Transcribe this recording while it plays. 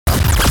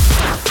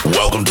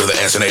Welcome to the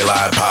SNA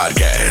Live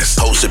podcast,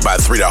 hosted by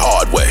Three the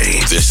Hard Way.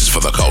 This is for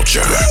the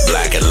culture.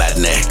 Black and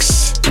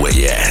Latinx. Where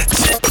you at?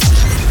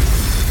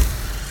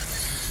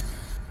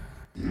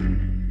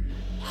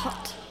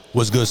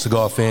 What's good,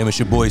 cigar fam? It's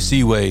your boy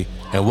Seaway,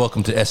 and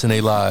welcome to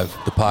SNA Live,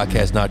 the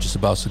podcast not just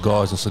about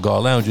cigars and cigar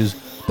lounges,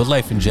 but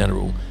life in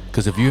general.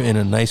 Because if you're in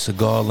a nice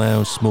cigar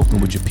lounge smoking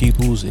with your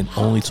peoples and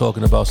only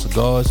talking about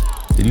cigars,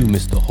 then you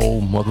missed the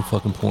whole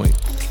motherfucking point.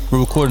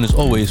 We're recording as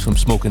always from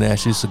Smoking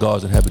Ashes,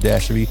 Cigars and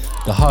Haberdashery,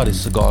 the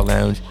hottest cigar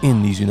lounge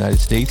in these United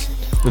States.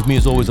 With me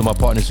as always are my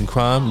partners in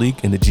crime,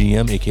 Leak and the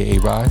GM, aka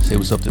Rye. Say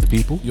what's up to the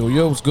people.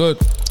 Yo, what's good?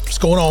 What's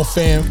going on,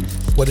 fam?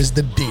 What is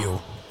the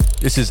deal?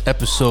 This is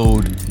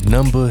episode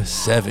number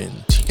 7,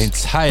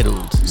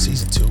 entitled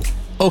Season 2.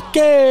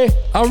 Okay,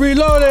 I'm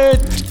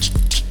reloaded.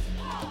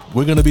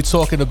 We're going to be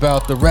talking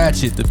about the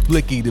ratchet, the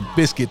blicky, the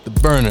biscuit, the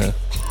burner.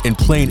 In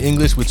plain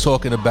English, we're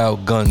talking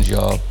about guns,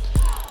 y'all.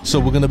 So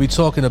we're going to be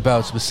talking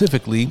about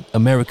specifically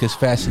America's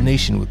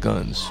fascination with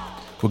guns.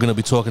 We're going to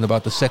be talking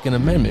about the Second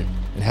Amendment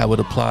and how it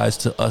applies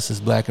to us as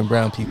black and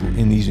brown people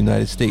in these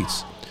United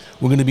States.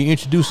 We're going to be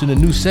introducing a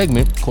new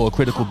segment called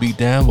Critical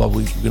Beatdown, while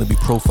we're going to be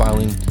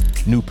profiling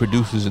new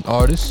producers and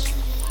artists.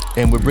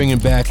 And we're bringing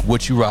back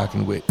What You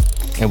Rockin' With.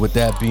 And with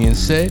that being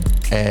said,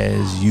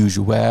 as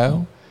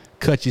usual,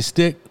 cut your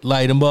stick,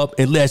 light them up,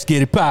 and let's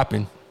get it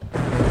popping.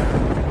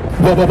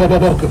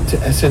 Welcome to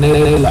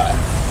SNA Live,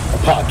 a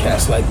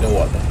podcast like no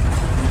other.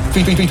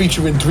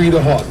 Featuring Three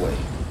the Hard Way.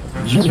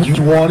 You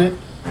want it,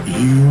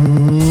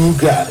 you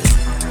got it.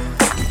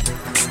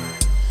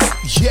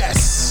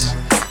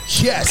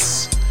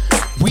 Yes,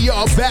 we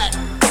are back.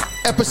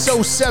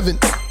 Episode 7.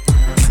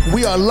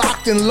 We are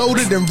locked and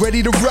loaded and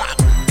ready to rock.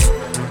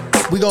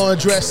 We're going to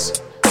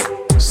address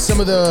some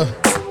of the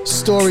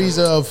stories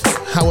of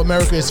how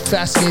America is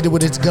fascinated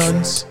with its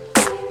guns,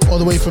 all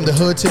the way from the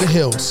hood to the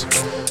hills.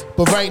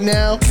 But right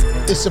now,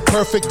 it's a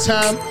perfect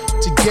time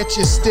to get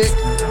your stick,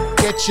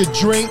 get your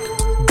drink,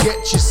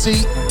 get your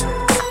seat,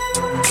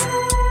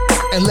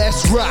 and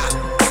let's rock.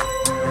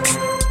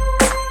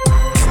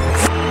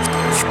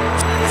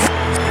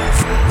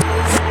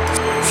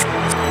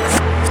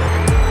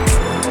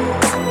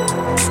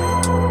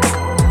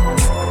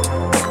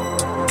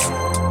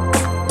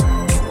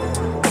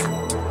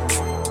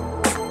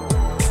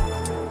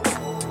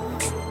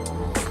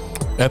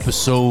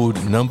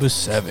 Episode number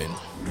 7.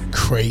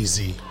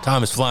 Crazy.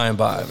 Time is flying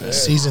by, man.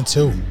 Season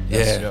 2.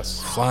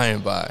 Yes. Flying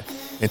by.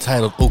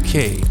 Entitled,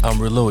 Okay,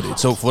 I'm Reloaded.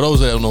 So for those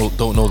that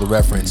don't know the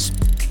reference,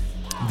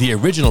 the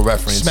original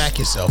reference... Smack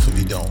yourself if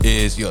you don't.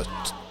 ...is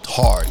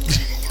hard,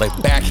 like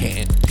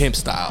backhand, pimp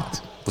style,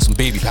 with some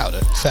baby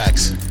powder.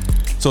 Facts.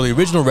 So the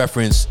original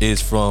reference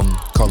is from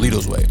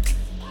Carlito's Way.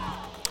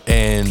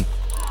 And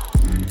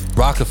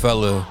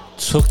Rockefeller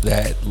took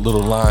that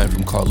little line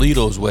from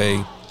Carlito's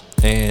Way,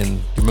 and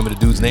you remember the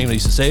dude's name that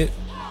used to say it?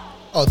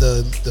 Oh,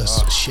 the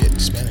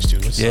Spanish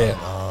dude. What's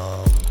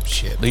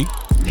shit. Lee?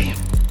 Damn.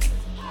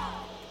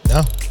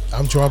 No,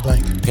 I'm drawing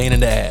blank. Pain in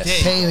the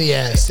ass. Pain in the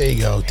ass. There you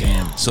go.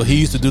 Damn. So he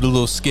used to do the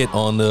little skit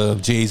on the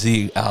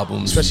Jay-Z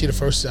albums. Especially the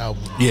first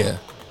album. Yeah.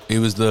 It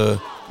was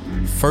the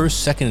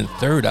first, second, and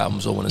third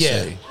albums, I want to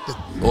say.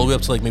 All the way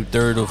up to like maybe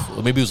third, or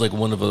maybe it was like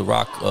one of the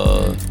rock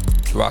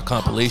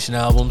compilation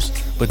albums.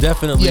 But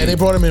definitely. Yeah, they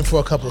brought him in for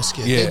a couple of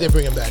skits. Yeah. They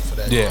bring him back for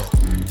that. Yeah.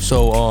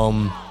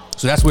 So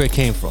that's where it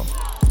came from.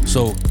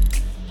 So,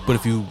 but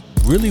if you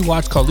really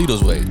watch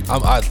Carlito's Way,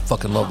 I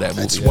fucking love that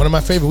movie. It's one of my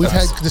favorite. We've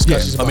had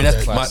discussions about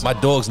that. I mean, my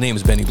dog's name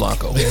is Benny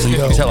Blanco. So you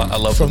can tell I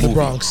love From the movie. the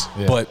Bronx.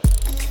 Yeah. But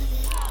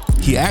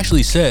he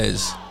actually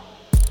says,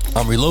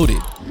 I'm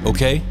reloaded,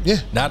 okay? Yeah.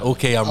 Not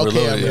okay, I'm Okay,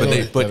 reloaded. I'm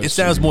reloaded. But it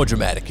sounds more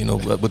dramatic,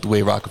 with the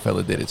way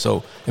Rockefeller did it.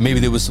 So, and maybe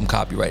there was some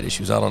copyright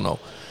issues. I don't know.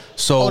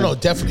 So, Oh, no,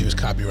 definitely was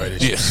copyright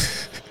issues.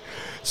 yeah.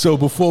 So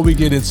before we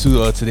get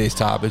into today's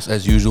topics,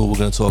 as usual, we're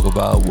going to talk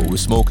about what we're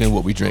smoking,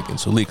 what we're drinking.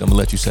 So, Leek, I'm going to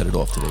let you set it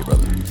off today,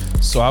 brother.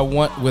 So I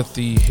went with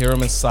the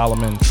Hiram and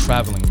Solomon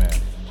Traveling Man.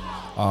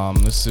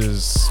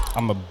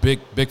 I'm a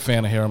big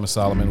fan of Hiram and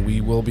Solomon. We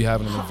will be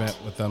having an event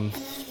with them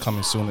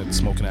coming soon at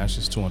Smoking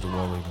Ashes, 200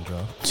 Wall Raven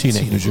Drive.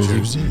 Teaneck, New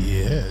Jersey.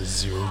 Yeah,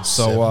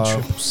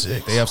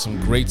 07666. They have some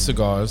great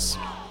cigars.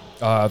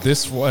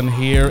 This one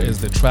here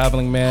is the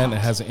Traveling Man. It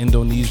has an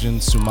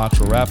Indonesian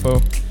Sumatra wrapper,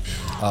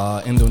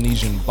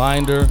 Indonesian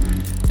binder,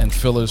 and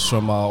fillers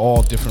from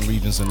all different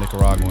regions in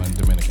Nicaragua and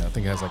Dominican. I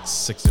think it has like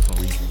 6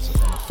 different regions in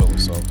the filler.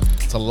 So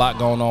it's a lot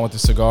going on with the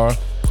cigar.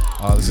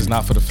 This is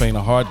not for the faint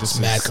of heart. This is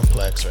mad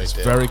complex right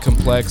there. Very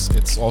complex.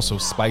 It's also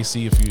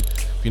spicy. If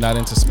you're not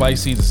into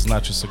spicy, this is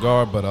not your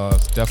cigar. But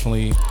it's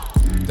definitely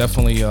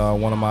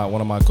one of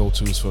my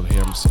go-tos for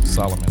here in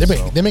Solomon.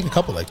 They make a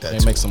couple like that.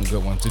 They make some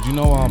good ones. Did you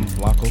know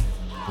Blanco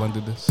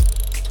blended this?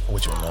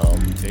 Which one?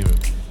 David.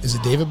 Is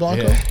it David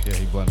Blanco? Yeah,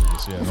 he blended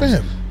this. Yeah, good for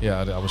him.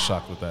 Yeah, I was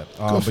shocked with that.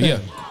 Good for but yeah,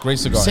 him. great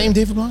cigar. Same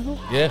David Blanco?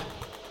 Yeah.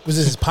 Was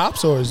this his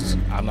pops or his?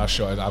 I'm not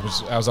sure.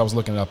 As I was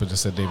looking it up, it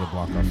just said David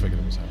Blanco. I figured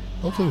it was him.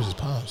 Hopefully it was his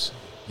pops.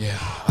 Yeah.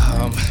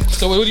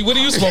 So what are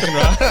you smoking,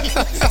 Ron?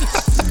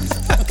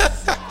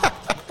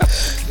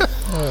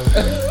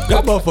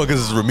 That motherfuckers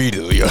is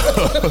remedial, yo.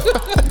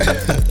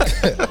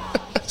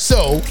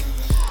 So,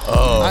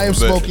 I am man.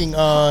 smoking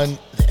on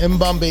the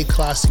Mbambe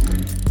Classic.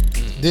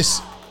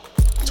 This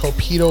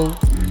torpedo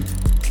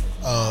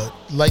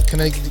light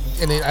Connecticut,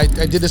 and I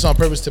did this on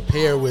purpose to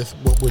pair with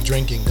what we're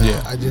drinking.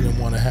 Yeah. I didn't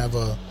want to have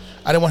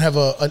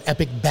an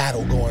epic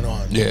battle going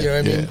on. Yeah, You know what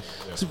I mean?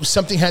 yeah. So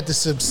something had to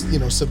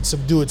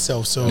subdue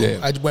itself. So Yeah.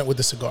 I went with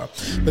the cigar.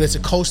 But it's a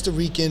Costa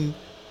Rican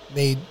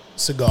made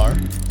cigar,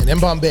 and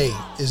Mbambe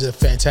is a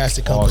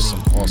fantastic company.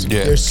 Awesome.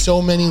 Yeah. There's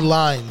so many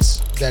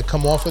lines that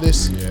come off of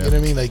this. You know what I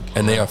mean? Like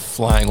And they are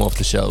flying off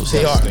the shelves.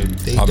 they Yes. are.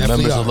 They Our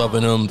definitely members are. are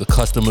loving them. The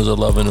customers are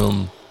loving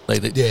them.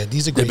 Like Yeah,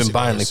 these are great They've been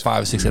buying like cigars.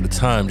 5 or 6 at a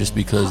time just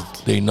because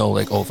they know,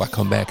 like, oh, if I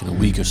come back in a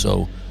week or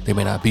so, they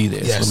may not be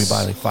there. Yes. So let me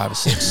buy like 5 or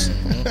 6.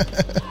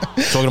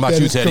 Talking about That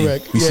you, is Teddy.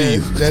 correct. We Yeah, see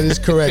you. That is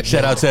correct.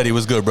 Shout man. out Teddy.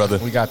 What's good, brother?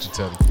 We got you,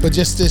 Teddy. But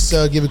just this,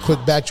 give a quick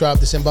backdrop.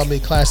 This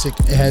Mbambe Classic,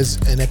 it has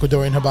an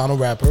Ecuadorian Habano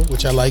wrapper,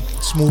 which I like,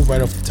 smooth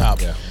right off the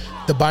top. Yeah.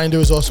 The binder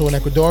is also an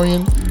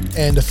Ecuadorian,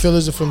 and the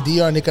fillers are from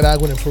DR,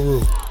 Nicaragua, and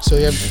Peru. So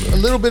you have a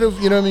little bit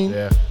of, you know what I mean?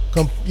 Yeah.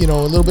 A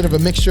little bit of a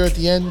mixture at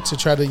the end to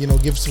try to,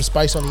 give some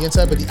spice on the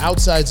inside, but the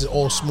outsides are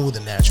all smooth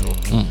and natural.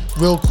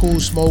 Real cool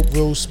smoke,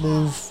 real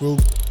smooth,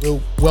 real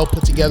well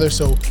put together.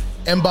 So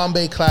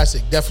Mbambe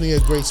Classic, definitely a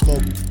great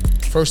smoke.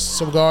 First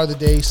cigar of the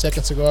day,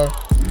 second cigar.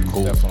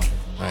 Cool. Definitely.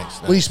 Nice.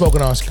 What are you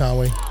smoking on,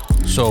 Conway?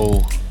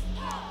 So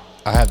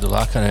I have the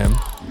La Carême.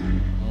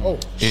 Oh,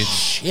 It's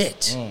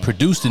shit.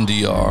 produced in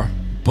DR,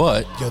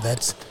 but Yo,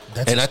 that's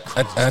and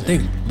I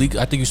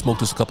think you smoked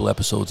this a couple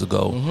episodes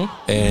ago,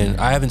 and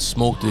I haven't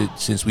smoked it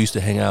since we used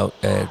to hang out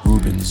at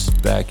Ruben's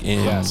back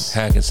in Yes.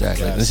 Hackensack.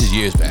 Like, Yes. this is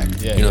years back.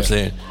 Yeah, you know what I'm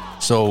yeah. saying?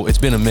 So it's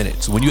been a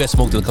minute. So when you had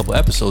smoked it a couple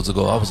episodes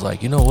ago, I was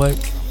like, you know what?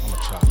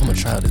 I'm gonna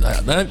try this.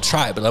 Not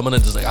try it, but I'm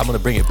gonna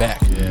bring it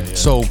back. Yeah.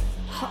 So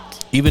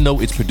even though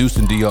it's produced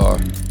in DR,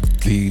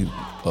 the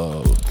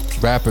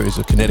rapper is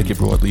a Connecticut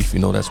broadleaf. You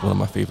know, that's one of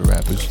my favorite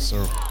rappers,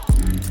 Sir.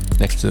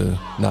 next to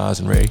Nas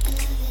and Ray.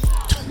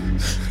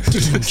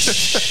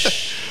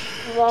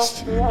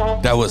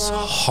 That was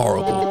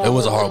horrible. It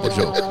was a horrible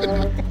joke.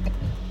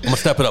 I'm gonna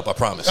step it up, I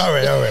promise. all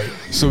right.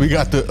 So we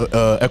got the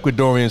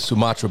Ecuadorian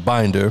Sumatra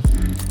binder,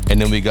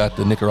 and then we got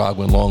the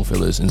Nicaraguan long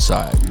fillers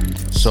inside.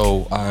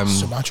 So I'm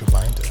Sumatra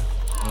binder.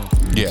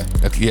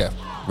 yeah,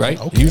 right.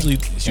 Okay.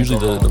 It's usually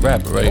the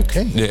wrapper, right?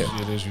 Okay.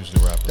 Yeah. It is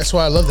usually wrapped. That's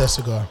why I love that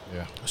cigar.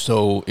 Yeah.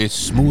 So it's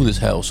smooth as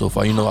hell so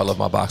far. You know I love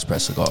my box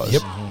press cigars.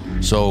 Yep.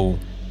 So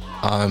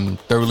I'm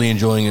thoroughly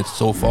enjoying it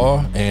so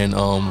far, and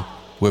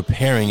we're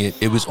pairing it.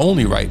 It was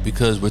only right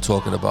because we're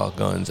talking about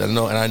guns. I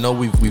know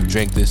we've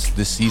drank this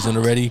season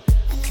already,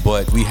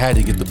 but we had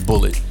to get the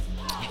bullet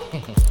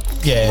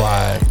Yeah.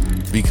 right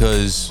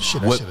because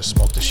Shit, I should have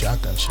smoked the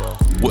shotgun show.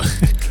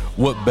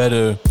 what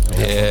better?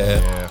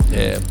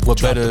 Yeah. What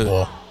Drop better? the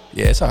ball.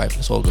 Yeah, it's all right.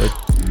 It's all good.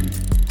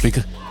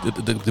 Because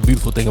the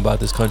beautiful thing about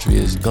this country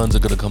is guns are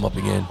gonna come up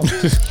again.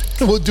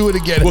 We'll do it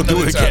again. We'll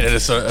do it another again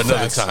time. at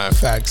another Facts. time.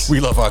 Facts. We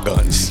love our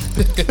guns.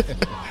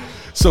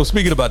 So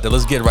speaking about that,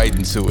 let's get right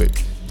into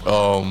it.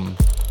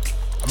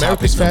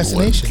 America's topic number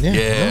one. fascination.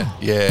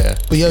 Yeah.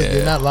 But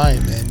you're not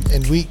lying, man.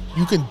 And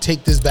you can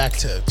take this back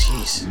to,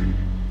 jeez,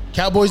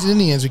 Cowboys and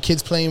Indians with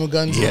kids playing with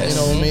guns. Yes. You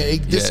know what I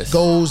mean? This Yes.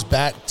 goes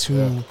back to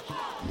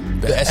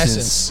the essence,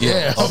 essence.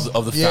 yeah, Yeah.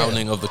 of the Yeah.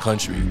 founding of the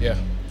country. Yeah,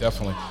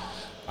 definitely.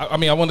 I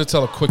mean, I wanted to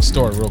tell a quick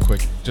story real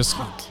quick, just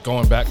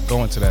going to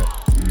that.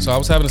 So I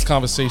was having this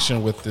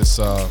conversation with this,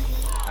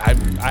 I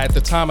at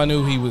the time I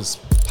knew he was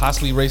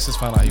possibly racist,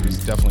 found out he was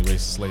definitely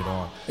racist later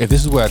on. If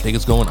this is where I think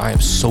it's going, I am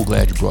so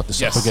glad you brought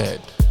this up. Go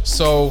ahead.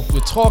 So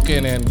we're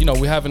talking, and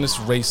we're having this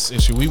race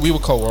issue. We were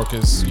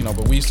co-workers,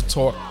 but we used to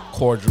talk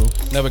cordial,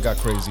 never got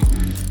crazy.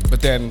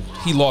 But then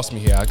he lost me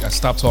here. I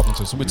stopped talking to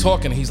him. So we're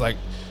talking, and he's like,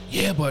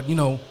 yeah, but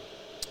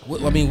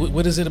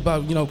what is it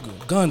about,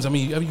 guns? I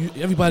mean,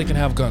 everybody can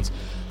have guns.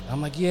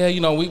 I'm like, yeah,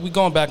 we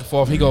going back and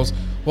forth. He goes,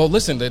 well,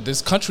 listen,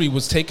 this country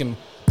was taken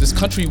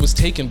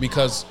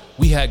because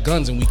we had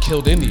guns and we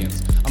killed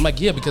Indians. I'm like,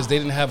 yeah, because they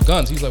didn't have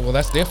guns. He's like, well,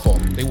 that's their fault.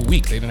 They were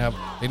weak. They didn't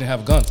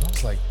have guns. I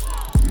was like,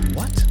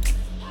 what?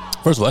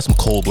 First of all, that's some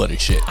cold-blooded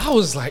shit. I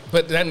was like,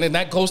 but then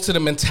that goes to the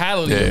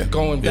mentality Yeah, of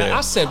going back. yeah.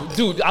 I said,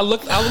 dude, I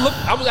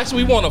was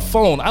actually, we were on the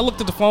phone. I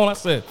looked at the phone. I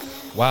said,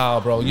 wow,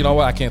 bro, you know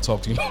what? I can't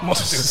talk to you no more.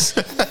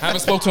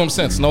 Haven't spoke to him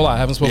since. No lie, I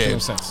haven't spoken to him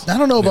since. I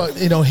don't know about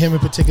him in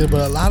particular,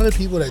 but a lot of the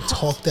people that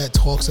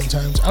talk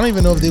sometimes, I don't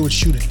even know if they would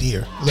shoot a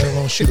deer, let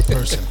alone shoot a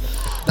person.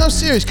 No, I'm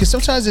serious, because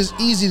sometimes it's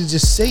easy to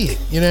just say it,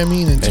 you know what I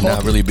mean, and talk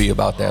not really be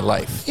about that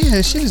life.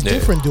 Yeah, shit is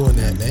different doing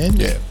that, man.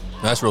 Yeah,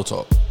 that's real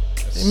talk.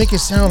 They make it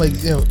sound like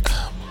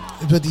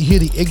but you hear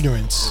the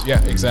ignorance.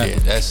 Yeah, exactly. Yeah,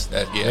 that's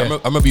that. Yeah,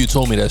 I remember you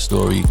told me that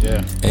story.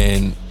 Yeah.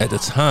 And at the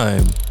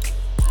time,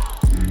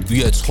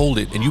 you had told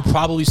it, and you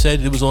probably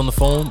said it was on the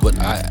phone, but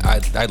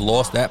I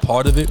lost that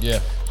part of it. Yeah.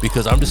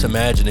 Because I'm just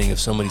imagining if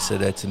somebody said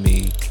that to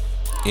me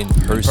in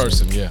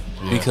person. Yeah.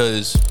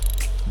 Because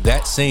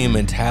that same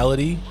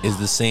mentality is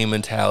the same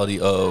mentality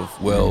of,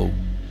 well,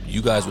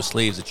 you guys were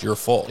slaves. It's your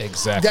fault.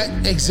 Exactly.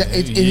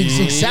 It is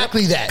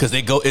exactly that. Because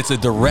they go, it's a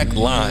direct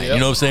line. You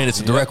know what I'm saying? It's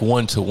a direct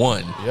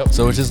 1-to-1. Yep.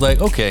 So it's just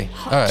like, okay,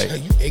 all right.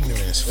 You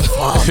ignorant as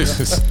fuck.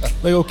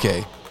 Like,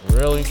 okay.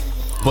 Really?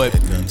 But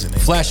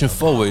flashing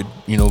forward,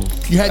 you know,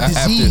 You had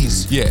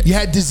disease. You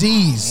had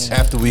disease.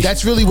 After we,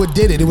 That's really what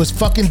did it. It was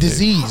fucking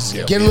disease.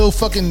 Get a little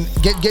fucking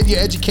get your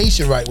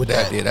education right with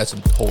that. Yeah, that's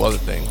a whole other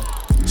thing.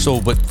 So,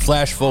 but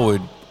flash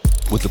forward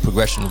with the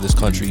progression of this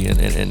country and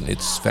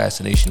its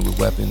fascination with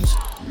weapons,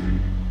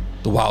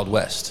 the Wild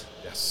West.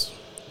 Yes.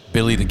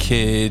 Billy the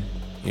Kid,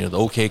 you know, the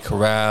OK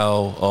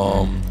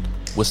Corral.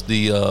 What's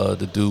the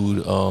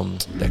dude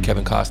that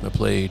Kevin Costner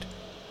played?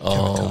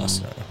 Kevin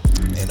Costner.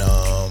 And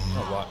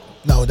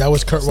no, that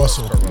was Kurt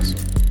Russell.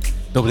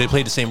 No, but they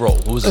played the same role.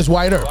 What was it? It was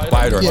Wyatt Earp.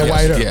 Wyatt Earp. Yeah, Yes.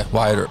 Wyatt Earp. Yeah,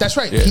 Wyatt Earp. That's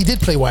right. Yeah. He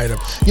did play Wyatt Earp.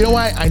 You know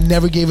why I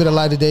never gave it a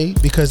light of day?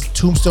 Because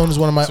Tombstone is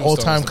one of my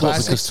all-time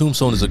classics. Because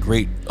Tombstone is a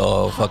great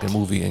fucking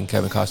movie, and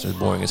Kevin Costner is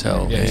boring as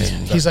hell. Yeah,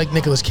 and He's like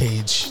Nicolas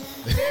Cage.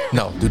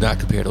 no, do not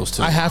compare those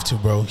two. I have to,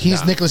 bro.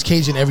 He's Nicolas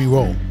Cage in every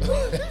role.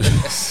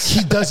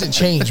 He doesn't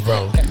change,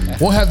 bro.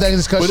 We'll have that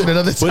discussion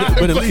another time.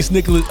 But at least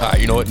Nicolas. All right,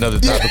 you know what? Another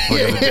topic for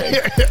another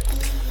day.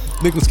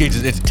 Nicolas Cage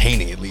is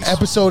entertaining, at least.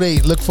 Episode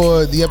 8. Look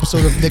for the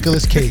episode of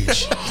Nicolas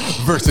Cage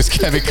Versus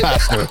Kevin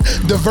Costner.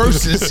 The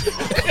versus.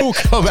 Who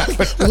come out?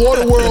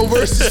 Waterworld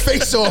versus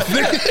Face Off.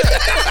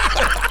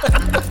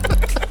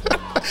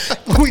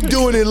 We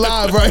doing it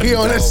live right here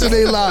on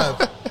SNA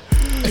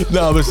Live.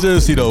 No, but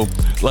seriously though,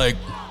 like,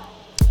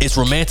 it's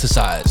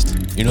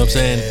romanticized. You know what I'm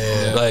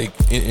saying? Like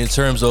in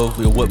terms of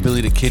what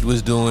Billy the Kid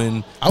was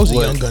doing. I was a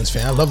Young Guns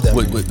fan. I love that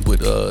movie.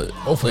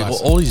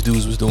 What all these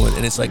dudes was doing,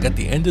 and it's like at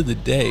the end of the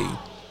day,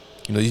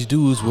 you know, these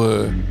dudes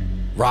were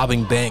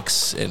robbing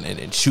banks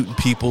and shooting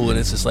people, and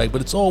it's just like, but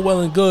it's all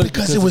well and good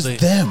because it was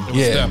them.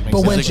 Yeah,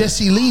 but when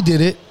Jesse Lee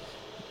did it,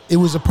 it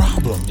was a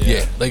problem.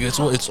 Yeah, like it's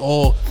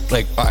all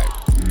like, all right,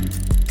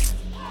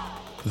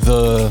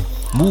 the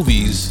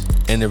movies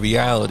and the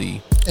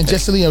reality. And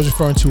Jesse Lee I was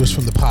referring to is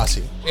from the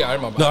Posse. Yeah, I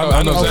remember. No,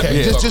 I know Okay,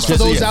 exactly. just for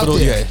those out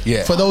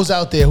there. For those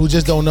out there who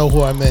just don't know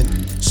who I meant.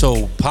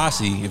 So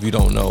Posse, if you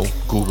don't know,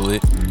 Google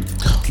it.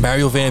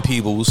 Mario Van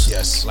Peebles.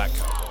 Yes. Black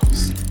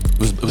Cowboys. It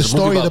was The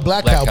story of the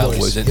Black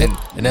Cowboys.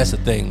 And that's the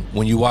thing.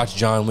 When you watch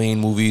John Wayne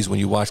movies, when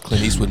you watch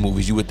Clint Eastwood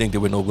movies, you would think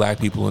there were no black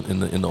people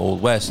in the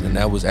Old West, and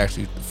that was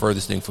actually the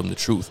furthest thing from the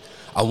truth.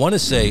 I want to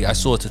say I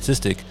saw a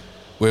statistic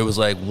where it was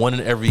like 1 in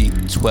every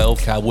 12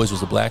 cowboys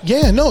was a black.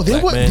 Yeah, no,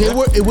 they were.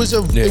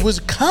 It was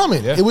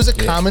common. Yeah. It was a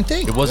common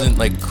thing. It wasn't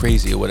like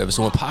crazy or whatever.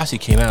 So when Posse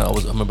came out,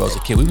 I remember I was a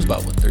kid. We was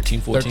about what,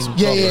 13, 14?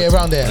 Yeah,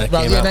 around there.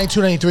 Around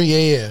 92, 93.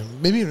 Yeah.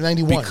 Maybe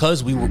 91.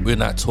 Because we're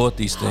not taught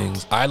these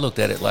things, I looked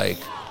at it like,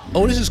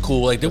 oh, this is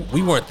cool. Like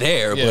we weren't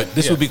there, but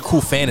this would be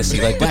cool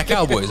fantasy. Like Black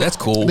Cowboys, that's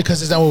cool.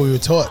 Because it's not what we were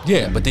taught.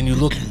 Yeah, but then you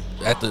look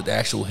at the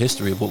actual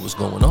history of what was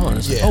going on.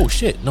 It's like, oh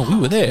shit, no, we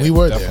were there. We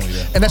were there.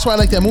 Definitely. And that's why I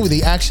like that movie.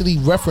 They actually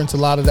reference a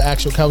lot of the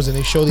actual cowboys and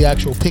they show the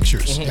actual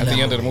pictures. At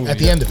the end of the movie. At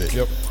the end of it.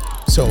 Yep.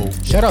 So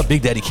shout out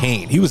Big Daddy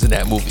Kane. He was in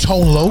that movie.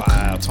 Tone Loc.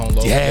 Wow, Tone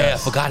Loc. Yeah, I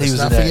forgot he was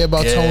in that. Let's not forget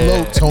about Tone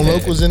Loc. Tone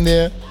Loc was in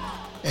there.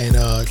 And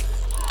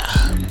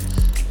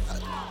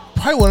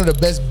probably one of the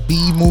best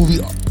B-movie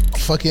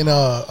fucking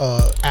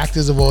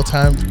actors of all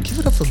time. Give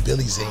it up for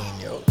Billy Zane,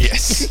 yo.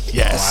 Yes.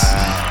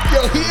 Wow.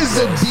 Yo, he is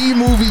a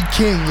B-movie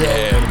king, yo.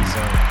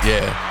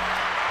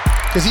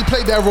 Yeah. Because he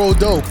played that role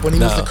dope when he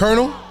was the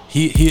Colonel.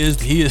 He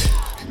is.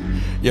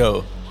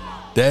 Yo,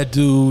 that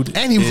dude.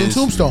 And he was in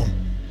Tombstone.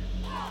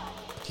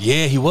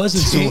 Yeah, he was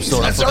in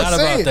Tombstone. I forgot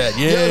about that.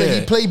 Yeah,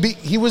 he played.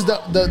 He was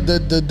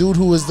the dude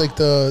who was like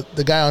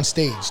the guy on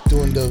stage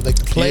doing the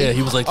play. Yeah,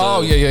 he was like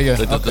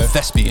the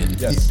thespian.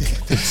 Yes.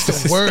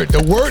 the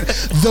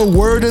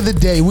word of the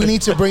day. We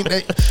need to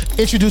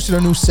introduce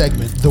a new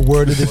segment. The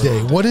word of the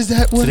day. What is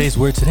that word? Today's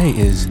word today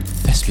is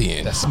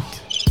thespian.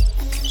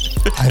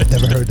 I've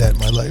never heard that in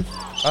my life.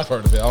 I've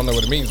heard of it. I don't know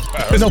what it means.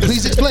 No,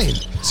 please explain.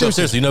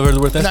 Seriously, you never heard the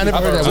word thespian? I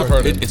never heard that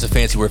word. It's a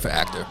fancy word for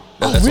actor.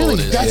 Oh, That's really? all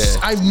it is.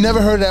 I've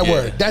never heard that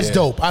word. That's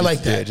dope. I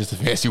like that. Yeah, just a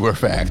fancy word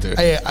for actor.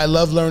 I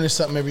love learning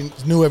something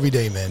new every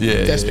day, man.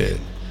 Yeah, Thespian.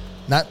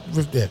 Not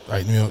all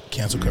right. You know,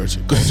 cancel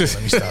culture. Let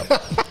me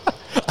stop.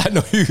 I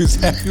know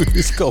exactly where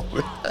he's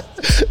going.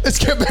 Let's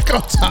get back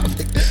on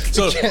topic.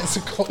 So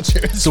cancel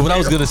culture. So what I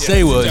was gonna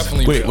say was,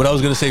 real. what I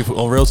was gonna say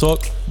on Real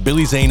Talk,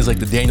 Billy Zane is like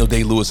the Daniel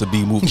Day-Lewis of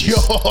B movies. Yo,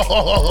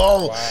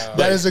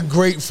 that is a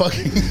great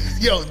fucking.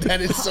 Yo,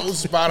 that is so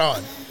spot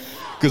on.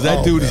 Because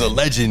that dude is a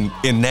legend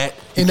in that.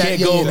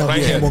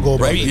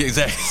 Right,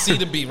 exactly. C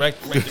to B, right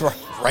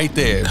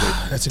there.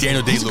 That's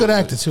Daniel Day-Lewis. He's a good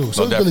actor too.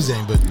 So is Billy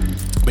Zane, but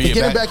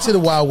getting back to the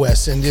Wild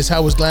West and just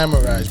how it's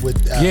glamorized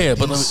with.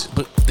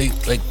 But they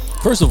like.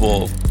 First of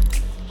all,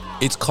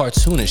 it's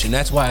cartoonish, and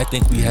that's why I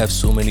think we have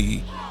so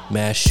many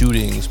mass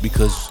shootings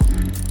because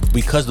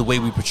the way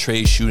we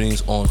portray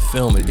shootings on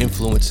film, it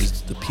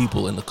influences the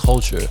people and the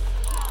culture.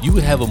 You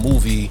would have a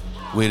movie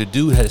where the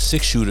dude had a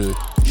 6-shooter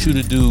shoot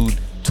a dude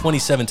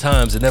 27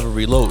 times and never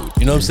reload.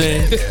 You know what I'm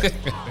saying?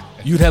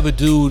 You'd have a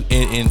dude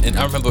in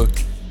I remember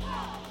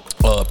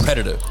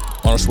Predator,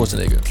 Arnold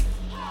Schwarzenegger.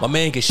 My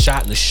man gets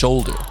shot in the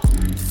shoulder,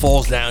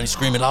 falls down, he's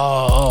screaming,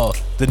 oh.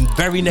 The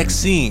very next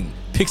scene,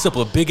 picks up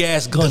a big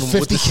ass gun The 50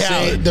 with the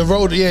cal, same, the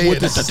road, with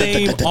the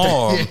same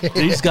arm that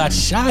he just got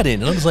shot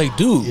in. And I was like,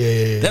 dude,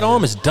 that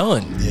arm is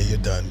done. Yeah, you're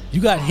done. You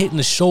got hit in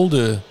the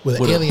shoulder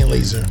With an alien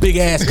laser. Big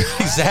ass,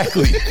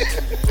 exactly.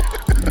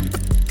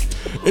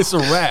 It's a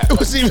wrap. It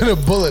wasn't even a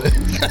bullet.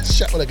 It got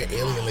shot with like an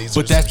alien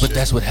laser. But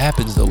that's what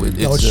happens though.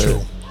 It's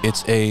true.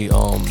 It's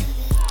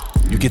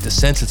you get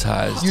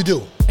desensitized. You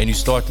do. And you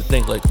start to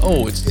think like,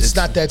 oh, it's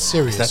not that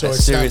serious. It's not that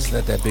serious. It's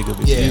not that big of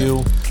a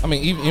deal. I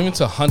mean, even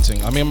to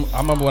hunting. I mean,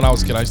 I remember when I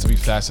was a kid, I used to be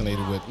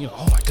fascinated with,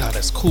 oh my God,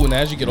 that's cool. And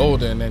as you get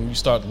older and then you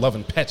start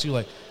loving pets, you're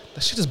like,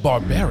 that shit is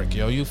barbaric,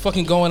 yo. You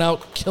fucking going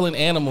out killing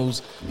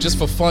animals just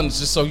for fun,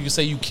 just so you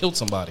say you killed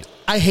somebody.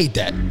 I hate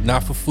that.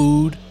 Not for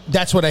food.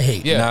 That's what I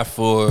hate. Yeah. Not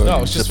for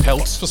it's just the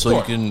pelts, for so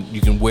sport.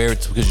 you can wear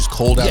it because it's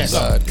cold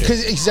outside.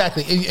 Because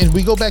exactly, and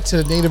we go back to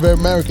the Native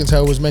Americans,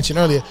 how it was mentioned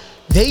earlier.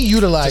 They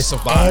utilized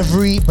like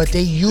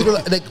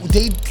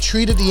they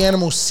treated the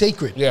animals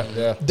sacred.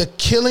 Yeah. The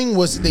killing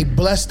was, they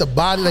blessed the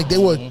body, like they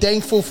were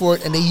thankful for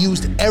it, and they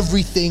used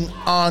everything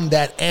on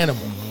that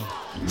animal.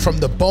 From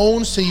the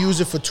bones to use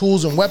it for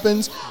tools and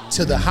weapons,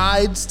 to the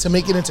hides to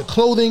make it into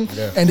clothing,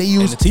 and they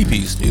used the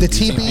teepees. The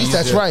teepees,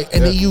 that's right,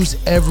 and they used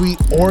every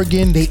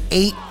organ. They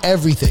ate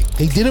everything.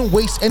 They didn't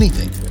waste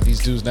anything.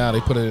 These dudes now,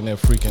 they put it in their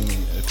freaking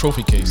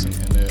trophy case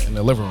in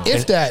their living room.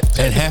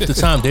 And half the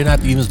time they're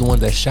not even the one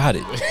that shot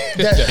it.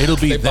 It'll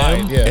be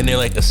them, and they're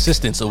like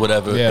assistants or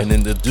whatever, and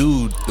then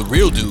the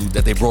real dude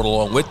that they brought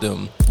along with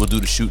them will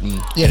do the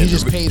shooting. Yeah, he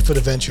just paid for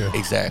the venture.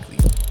 Exactly.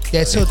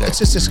 Yeah, so it's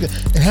just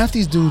and half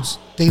these dudes,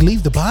 they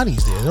leave the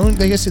bodies there. They don't,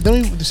 like I said,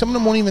 some of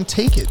them won't even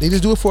take it. They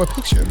just do it for a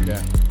picture. Yeah.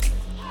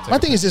 My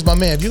thing is this, my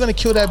man, if you're gonna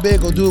kill that bear,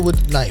 go do it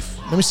with a knife.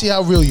 Let me see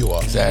how real you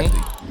are.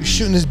 Exactly. You're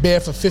shooting this bear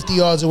for 50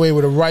 yards away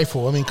with a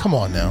rifle. I mean, come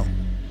on now.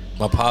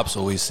 My pops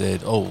always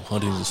said, "Oh,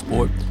 hunting is a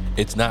sport.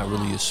 It's not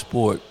really a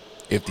sport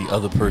if the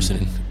other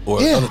person or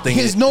other thing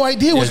he has no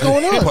idea what's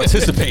going on.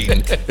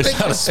 Participating. It's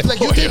not a sport. Like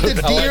you think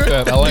the deer,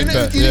 I like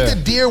that. You think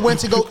the deer went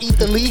to go eat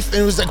the leaf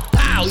and it was like,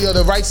 pow,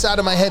 the right side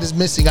of my head is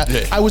missing.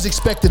 I was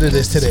expecting of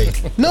this today.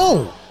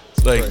 No.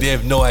 Like they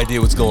have no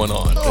idea what's going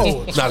on.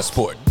 No. It's not a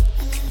sport.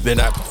 They're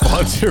not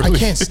voluntarily. I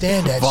can't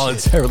stand that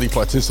voluntarily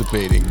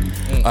participating.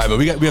 All right, but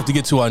we have to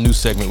get to our new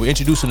segment. We're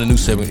introducing a new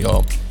segment,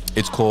 y'all.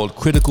 It's called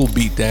Critical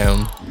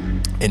Beatdown,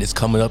 and it's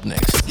coming up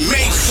next.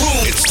 Make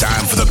room. It's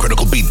time for the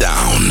Critical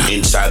Beatdown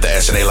inside the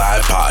SNA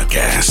Live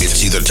podcast.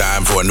 It's either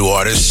time for a new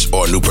artist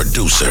or a new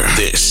producer.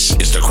 This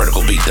is the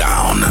Critical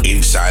Beatdown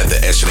inside the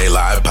SNA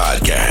Live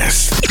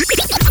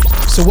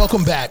podcast. So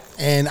welcome back,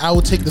 and I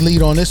will take the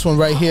lead on this one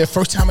right here.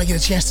 First time I get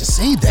a chance to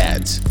say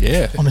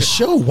that on the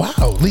show.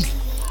 Wow, Lee,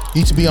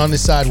 you need to be on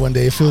this side one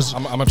day. It feels.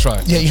 I'm gonna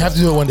try. Yeah, you have to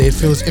do it one day. It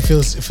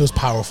feels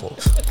powerful.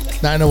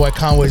 Now I know why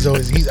Conway's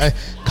always.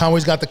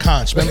 Conway's got the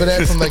conch. Remember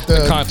that from like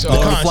the conch.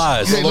 Lord of the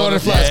Flies. Yeah, Lord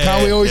of the Flies.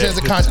 Conway always has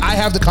the conch. I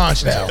have the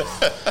conch now.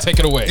 Take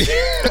it away.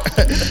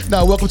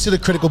 Now, welcome to the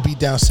Critical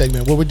Beatdown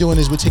segment. What we're doing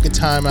is we're taking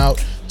time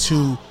out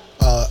to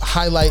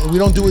highlight, and we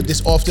don't do it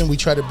this often. We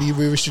try to be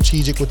very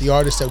strategic with the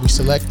artists that we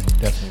select.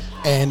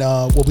 Definitely. And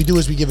what we do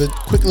is we give a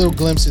quick little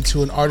glimpse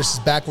into an artist's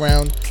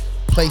background,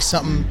 play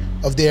something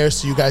of theirs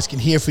so you guys can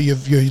hear for your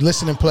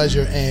listening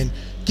pleasure, and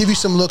give you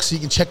some looks so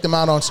you can check them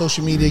out on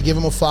social media, give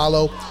them a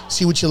follow,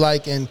 see what you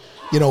like, and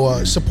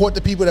support the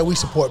people that we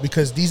support,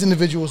 because these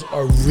individuals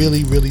are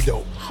really, really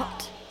dope.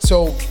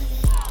 So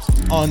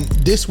on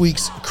this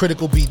week's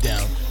Critical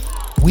Beatdown,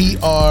 we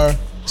are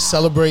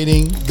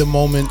celebrating the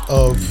moment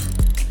of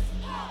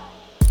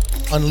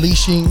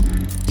unleashing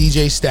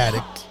DJ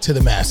Static to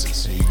the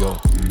masses. There you go.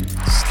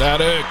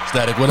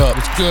 Static, what up?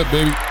 It's good,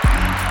 baby.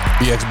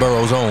 BX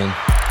Burrow's own.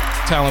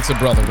 Talented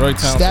brother, very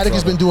talented. Static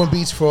has been doing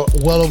beats for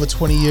well over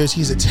 20 years.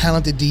 He's a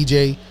talented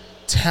DJ,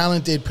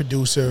 talented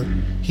producer.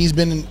 He's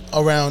been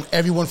around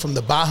everyone from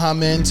the Baha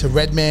Men to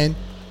Redman.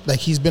 Like,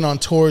 he's been on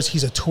tours.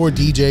 He's a tour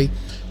DJ.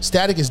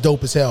 Static is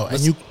dope as hell.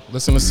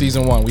 Listen to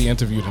season 1. We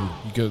interviewed him.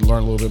 You could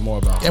learn a little bit more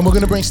about him. And we're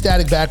gonna bring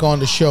Static back on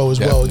the show as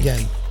well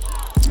again.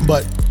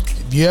 But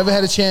if you ever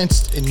had a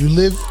chance and you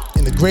live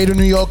in the greater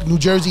New York, New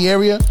Jersey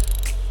area,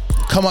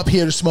 come up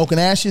here to Smoke and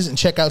Ashes and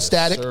check out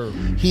Static. Sir.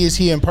 He is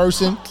here in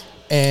person.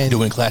 And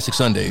doing Classic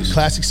Sundays.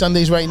 Classic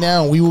Sundays right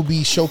now. And we will be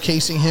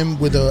showcasing him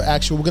with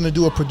we're going to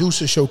do a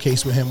producer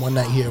showcase with him one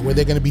night here, where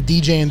they're going to be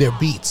DJing their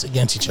beats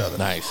against each other.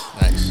 Nice.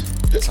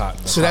 It's hot.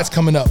 That's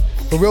coming up.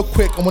 But real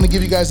quick, I want to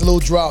give you guys a little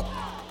drop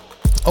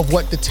of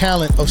what the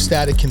talent of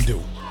Static can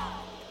do.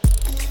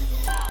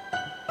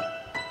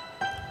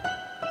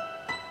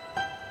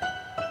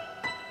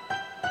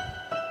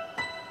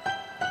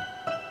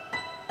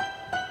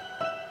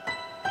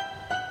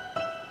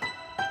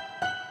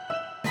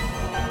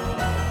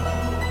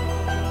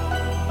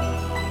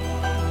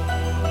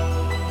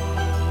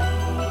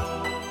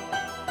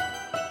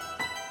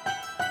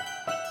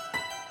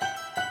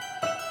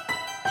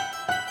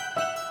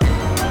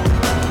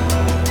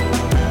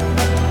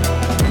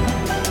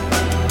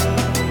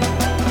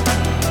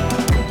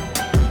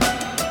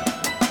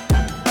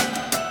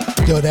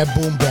 Yo, that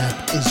boom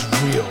bap is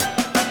real.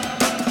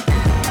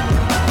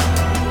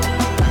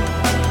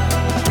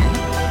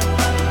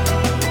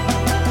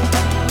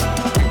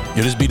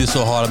 Yo, this beat is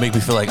so hard, it make me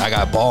feel like I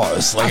got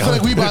bars. I feel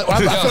like we about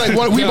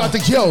to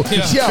yo.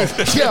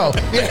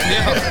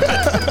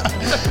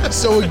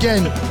 So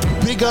again,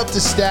 big up to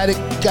Static.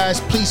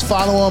 Guys, please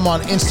follow him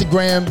on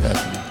Instagram.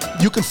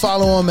 You can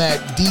follow him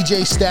at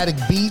DJ Static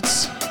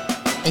Beats.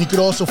 And you could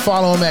also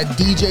follow him at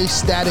DJ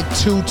Static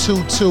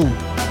 222.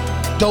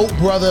 Dope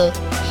brother.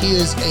 He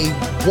is a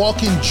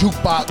walking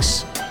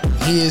jukebox.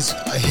 He is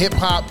a hip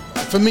hop.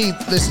 For me,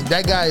 listen,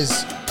 that guy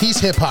he's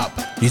hip hop.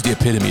 He's the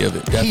epitome of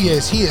it. Definitely.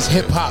 He is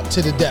hip hop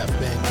to the death,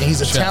 man. And he's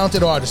a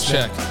talented artist,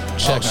 man.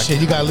 Check. Oh shit,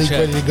 you got Leak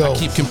ready to go. I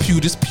keep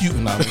computers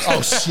puting on me.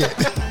 Oh shit.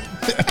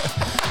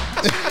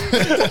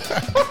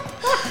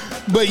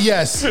 But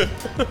yes,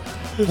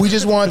 we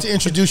just wanted to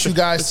introduce you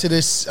guys to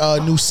this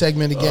new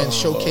segment again,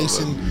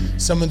 showcasing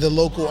some of the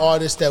local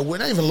artists that we're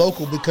not even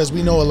local because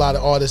we know a lot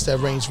of artists that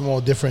range from all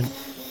different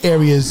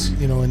areas,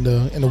 in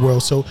the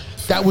world. So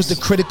that was the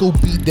Critical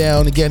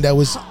Beatdown. Again, that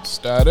was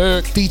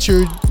Static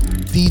featured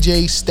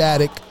DJ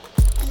Static.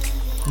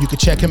 You can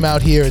check him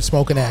out here at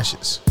Smoking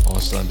Ashes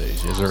on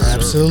Sundays. Yes, sir.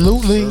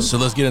 Absolutely. So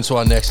let's get into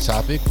our next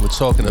topic. We're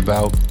talking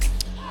about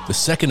the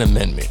Second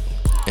Amendment.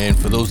 And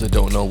for those that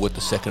don't know what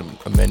the Second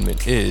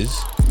Amendment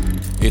is,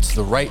 it's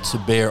the right to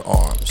bear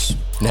arms.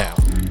 Now,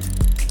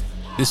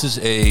 this is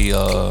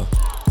a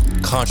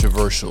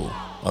controversial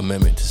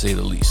amendment, to say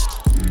the least,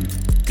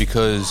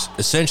 because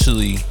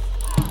essentially,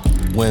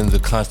 when the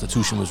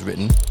Constitution was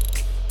written,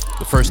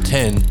 the first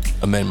 10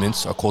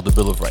 amendments are called the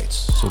Bill of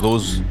Rights. So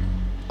those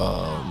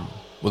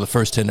were the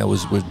first 10 that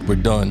were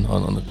done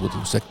with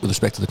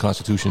respect to the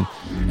Constitution.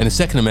 And the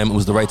Second Amendment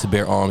was the right to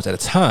bear arms at a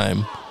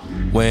time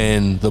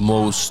when the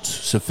most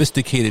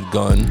sophisticated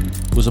gun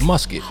was a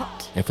musket.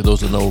 And for those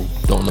that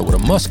don't know what a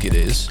musket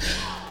is,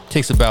 it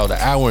takes about an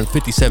hour and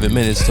 57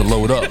 minutes to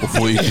load up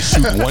before you can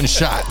shoot one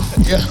shot.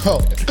 Yo.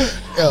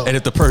 And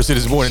if the person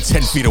is more than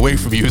 10 feet away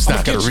from you, it's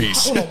not going to reach.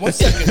 Hold on 1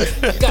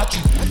 second. I got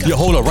you. Yo,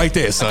 hold on right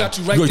there, son. I got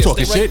you right You're there.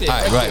 talking Stay shit?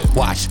 right there. All right,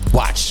 right.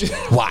 Watch.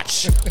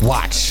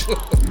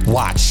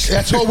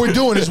 That's all we're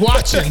doing is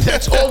watching.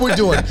 That's all we're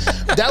doing.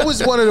 That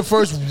was one of the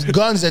first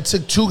guns that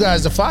took 2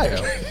 guys to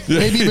fire.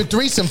 Maybe even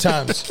 3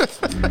 sometimes.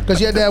 Because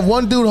you had to have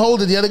one dude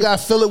hold it, the other guy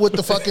fill it with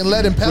the fucking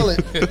lead and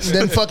pellet, and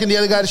then fucking the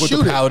other guy to With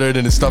shoot the it. powder and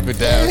then stuff it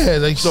down. Yeah,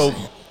 like So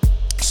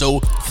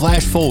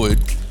flash forward,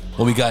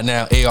 what we got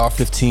now,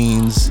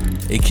 AR-15s,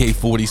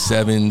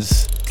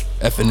 AK-47s,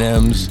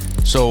 FNMs.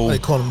 So they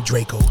call them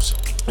Dracos.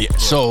 yeah.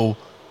 So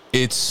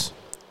it's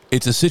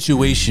a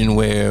situation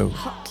where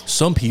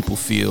some people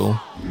feel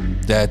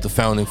that the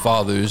founding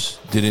fathers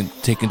didn't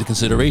take into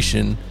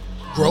consideration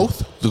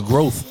the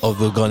growth of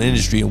the gun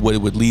industry and what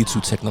it would lead to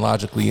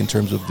technologically in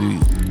terms of the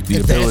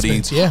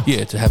ability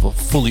to have a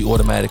fully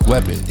automatic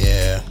weapon.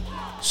 Yeah.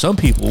 Some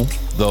people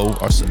though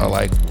are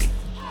like,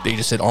 they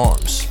just said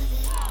arms.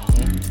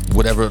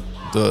 Whatever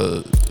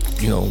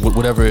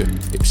whatever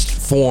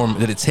form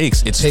that it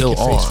takes, it's still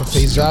arms. For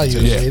face value,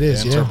 it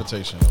is. Yeah.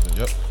 Interpretation of it.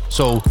 Yep.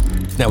 So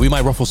now we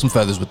might ruffle some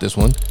feathers with this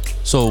one.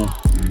 So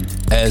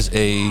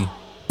I'm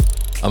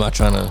not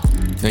trying to.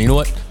 Now you know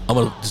what? I'm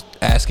gonna just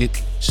ask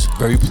it just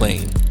very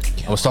plain.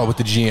 I'm gonna start with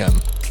the GM.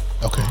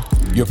 Okay.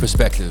 Your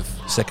perspective,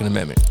 Second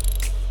Amendment.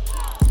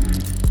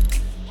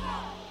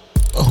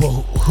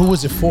 Oh, who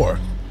was it for?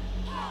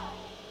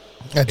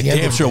 At the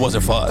end, Damn sure it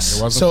wasn't for us.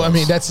 So I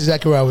mean, that's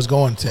exactly where I was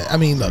going to. I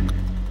mean, look,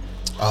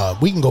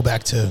 we can go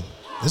back to.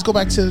 Let's go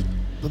back to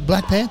the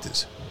Black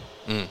Panthers.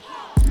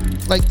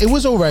 Like, it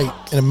was all right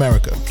in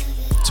America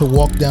to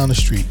walk down the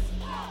street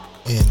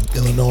in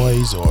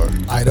Illinois or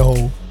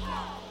Idaho,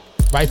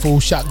 rifle,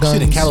 shotguns.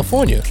 Shit, in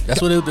California.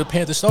 That's where the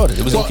Panthers started.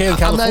 It was okay in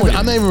California.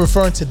 I'm not even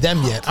referring to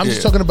them yet. I'm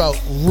just talking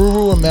about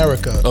rural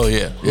America. Oh,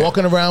 yeah.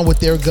 Walking around with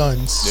their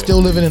guns, still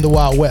living in the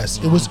Wild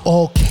West. It was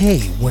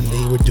okay when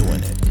they were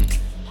doing it.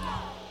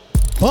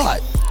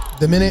 But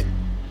the minute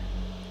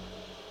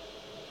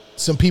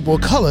some people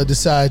of color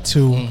decide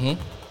to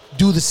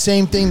do the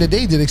same thing that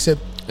they did, except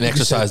and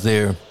exercise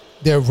their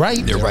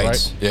right, their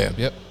rights. Yeah.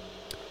 Yep.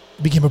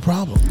 became a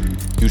problem.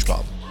 Huge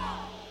problem.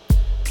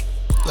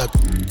 Look,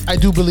 I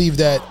do believe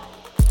that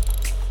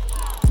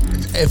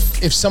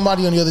if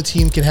somebody on the other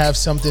team can have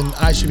something,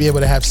 I should be able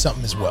to have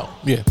something as well.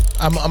 Yeah.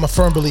 I'm a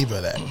firm believer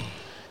of that.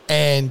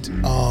 And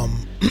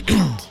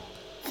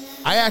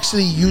I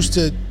actually used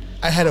to.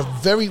 I had a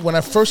when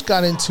I first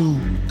got into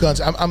guns.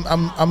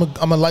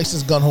 I'm a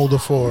licensed gun holder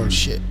for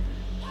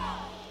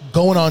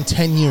going on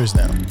 10 years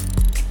now.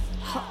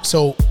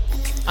 So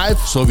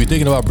if you're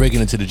thinking about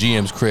breaking into the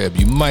GM's crib,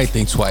 you might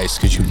think twice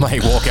because you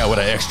might walk out with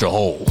an extra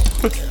hole.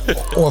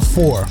 Or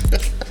 4.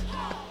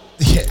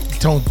 Yeah,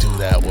 don't do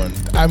that one.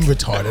 I'm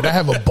retarded. I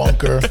have a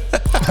bunker.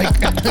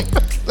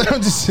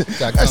 I'm just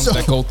Got guns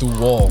that go through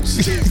walls.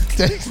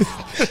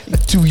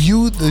 To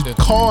you, the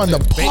car and the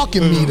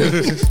parking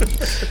meter.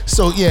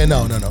 So yeah,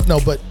 no.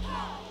 But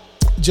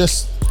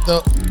just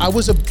I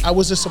was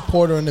a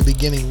supporter in the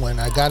beginning when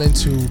I got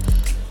into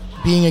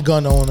being a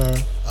gun owner,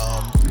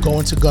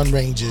 going to gun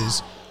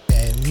ranges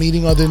and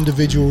meeting other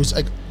individuals.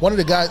 Like one of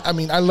the guys, I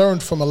mean, I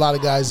learned from a lot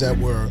of guys that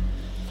were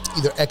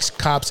either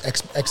ex-cops,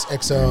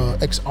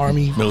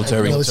 ex-army,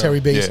 military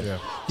base. Yeah.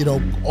 You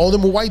know, all of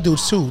them were white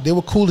dudes too. They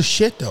were cool as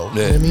shit though. You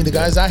know what I mean? The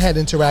guys I had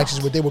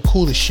interactions with, they were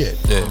cool as shit.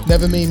 Yeah.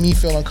 Never made me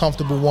feel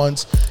uncomfortable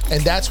once.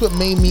 And that's what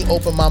made me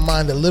open my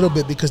mind a little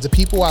bit, because the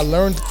people I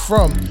learned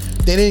from,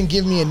 they didn't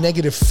give me a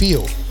negative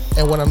feel.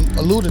 And what I'm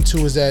alluding to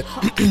is that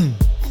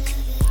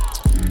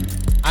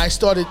I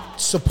started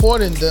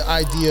supporting the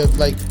idea of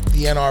like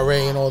the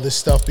NRA and all this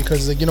stuff,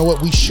 because like, you know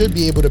what, we should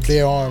be able to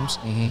bear arms.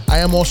 I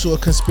am also a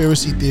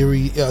conspiracy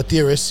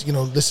theorist. You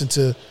know, listen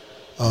to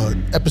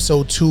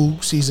episode 2,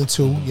 season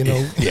 2. You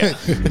know,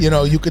 you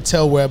know, you could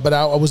tell where. But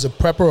I was a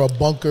prepper, a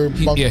bunker.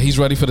 He's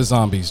ready for the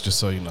zombies. Just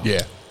so you know.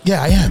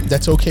 Yeah, I am.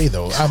 That's okay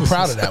though. I'm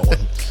proud of that one.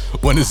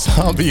 When the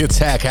zombie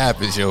attack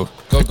happens, yo,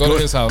 go to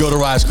his house. Go to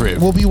Rod's crib.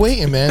 We'll be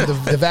waiting, man.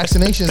 The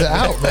vaccinations are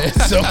out, man.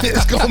 So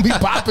it's gonna be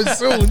popping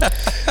soon.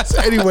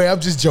 So anyway, I'm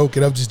just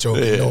joking.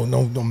 Yeah.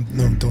 No,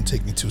 don't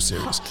take me too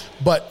serious.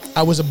 But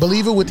I was a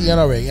believer with the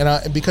NRA,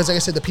 and because like I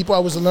said, the people I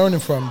was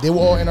learning from, they were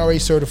all NRA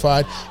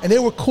certified, and they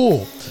were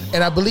cool.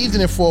 And I believed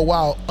in it for a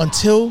while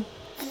until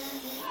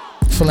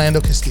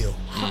Philando Castile.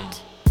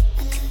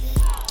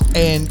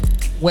 And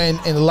when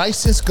a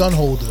licensed gun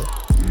holder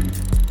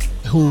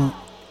who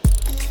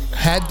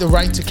had the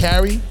right to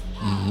carry,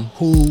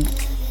 who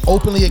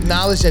openly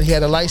acknowledged that he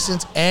had a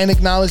license and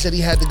acknowledged that he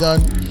had the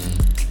gun,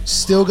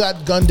 still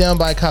got gunned down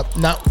by a cop.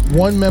 Not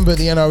one member of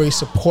the NRA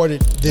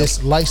supported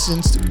this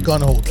licensed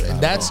gun holder.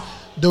 And that's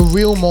the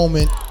real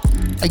moment,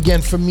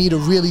 again, for me to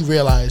really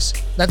realize,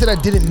 not that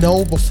I didn't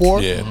know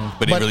before,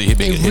 but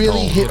it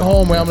really hit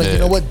home where I'm like, you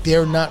know what,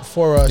 they're not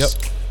for us.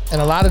 And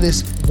a lot of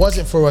this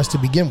wasn't for us to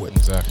begin with.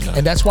 Exactly.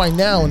 And that's why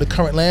now in the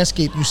current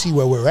landscape, you see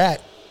where we're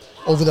at.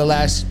 Over the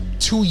last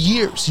 2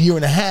 years, year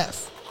and a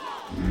half,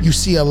 you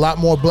see a lot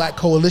more black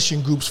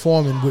coalition groups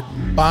forming with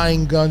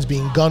buying guns,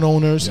 being gun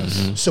owners,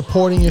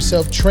 supporting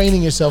yourself,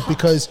 training yourself,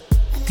 because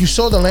you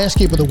saw the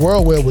landscape of the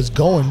world where it was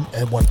going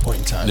at one point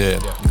in time.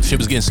 Shit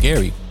was getting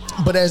scary.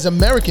 But as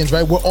Americans,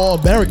 right, we're all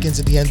Americans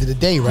at the end of the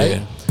day,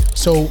 right?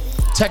 So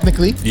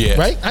technically,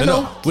 right? I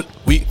know.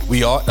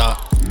 We are.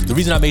 The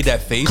reason I made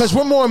that face, because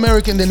we're more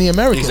American than the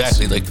Americans.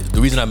 Exactly. Like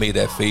the reason I made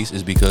that face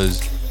is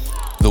because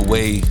the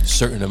way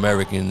certain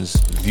Americans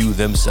view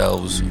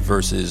themselves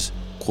versus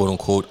quote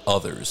unquote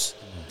others,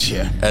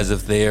 as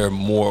if they're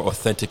more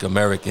authentic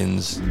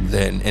Americans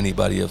than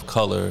anybody of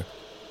color.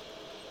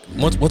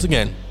 Once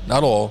again,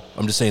 not all.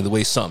 I'm just saying the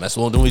way some. That's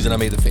the only reason I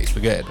made the face.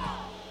 But go ahead.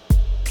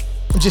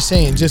 I'm just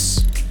saying,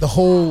 just the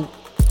whole.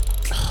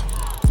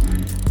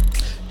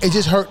 It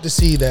just hurt to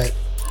see that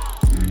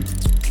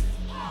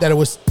it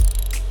was.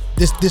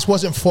 This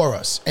wasn't for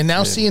us. And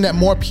now seeing that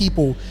more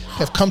people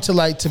have come to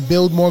light to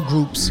build more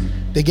groups,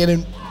 they're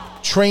getting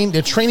trained,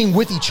 they're training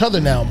with each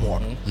other now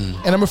more.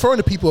 And I'm referring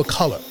to people of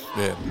color.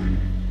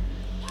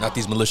 Not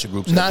these militia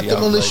groups. Not the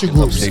militia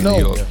groups,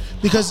 no.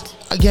 Because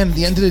again, at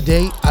the end of the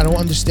day, I don't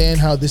understand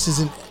how this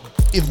isn't,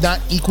 if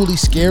not equally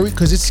scary,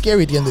 because it's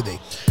scary at the end of the day.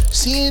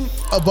 Seeing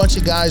a bunch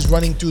of guys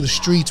running through the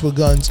streets with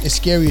guns is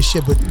scary as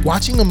shit, but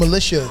watching a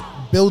militia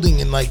building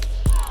in like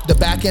the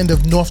back end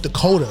of North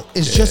Dakota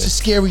is just as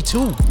scary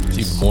too. It's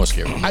even more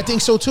scary. I think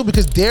so too,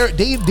 because they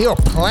are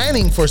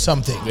planning for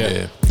something.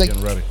 Like,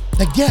 getting ready.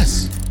 Like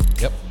yes.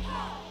 Yep.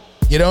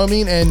 You know what I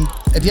mean? And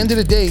at the end of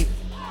the day,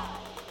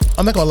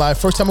 I'm not gonna lie.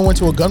 First time I went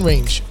to a gun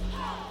range,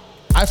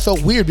 I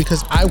felt weird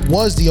because I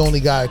was the only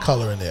guy of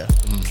color in there.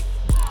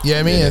 You know what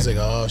I mean? It's like,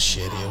 oh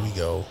shit, here we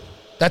go.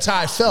 That's how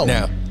I felt.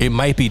 Now it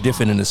might be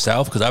different in the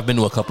South because I've been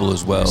to a couple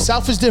as well.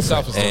 South is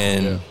different.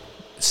 And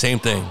same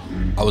thing.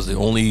 I was the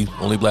only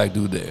black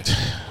dude there,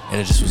 and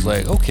it just was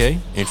like, okay,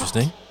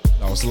 interesting.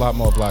 No, it's a lot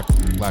more black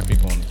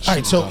people on the street. All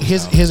right, so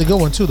here's a good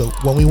one too though.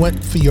 When we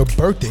went for your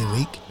birthday,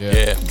 Leak,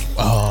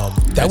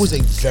 that was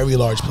a very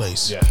large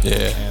place.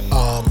 And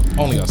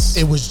only us.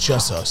 It was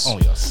just us.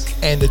 Only us.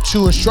 And the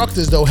 2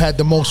 instructors though had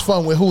the most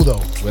fun with who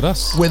though? With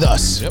us. With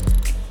us. Yep.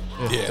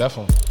 Yeah,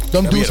 definitely.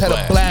 Them dudes had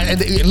a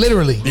blast, and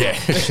literally.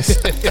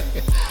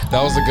 That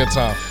was a good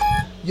time.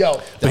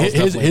 Yo, but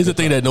here's the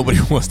thing that nobody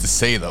wants to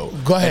say though.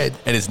 Go ahead.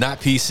 And it's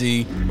not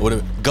PC or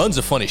whatever. Guns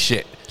are funny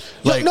shit.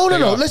 Like, no.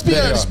 Let's be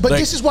honest. But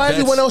like, this is why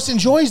everyone else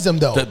enjoys them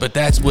though. But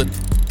that's what.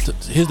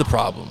 Here's the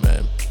problem,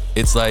 man.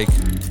 It's like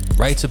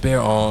right to bear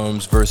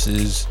arms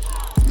versus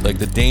like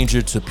the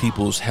danger to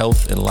people's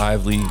health and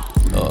not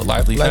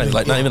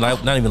even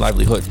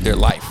livelihood, their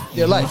life.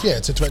 Their life,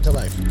 it's a threat to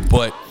life.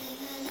 But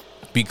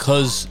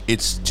because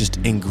it's just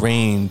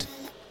ingrained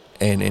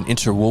and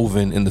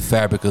interwoven in the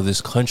fabric of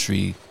this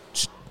country,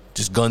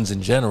 just guns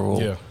in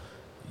general,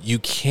 you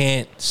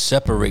can't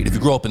separate. If you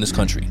grow up in this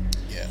country,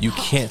 you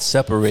can't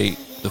separate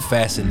the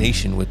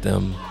fascination with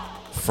them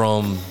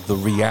from the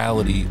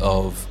reality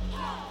of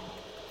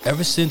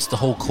ever since the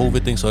whole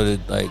COVID thing started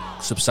like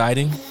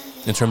subsiding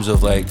in terms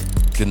of like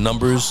the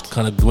numbers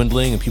kind of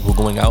dwindling and people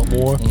going out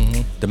more,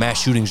 the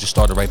mass shootings just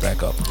started right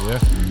back up.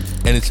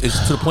 And it's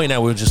to the point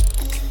now where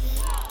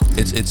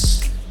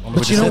it's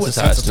but you know what?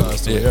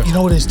 You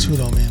know what it is too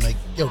though, man. Like,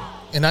 yo,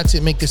 and not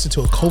to make this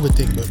into a COVID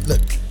thing, but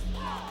look,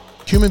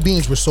 human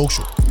beings were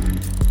social.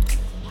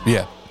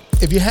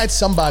 if you had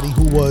somebody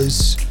who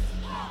was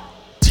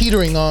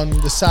teetering on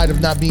the side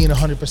of not being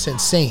 100%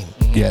 sane,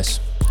 Yes.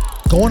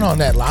 going on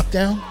that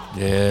lockdown,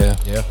 Yeah.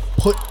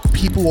 put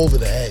people over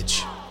the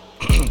edge.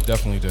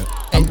 Definitely did.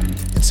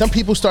 And some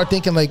people start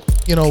thinking like,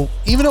 you know,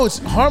 even though it's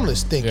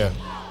harmless thinking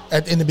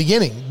in the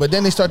beginning, but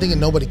then they start thinking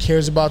nobody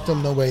cares about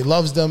them, nobody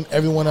loves them,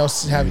 everyone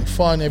else is having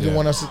fun,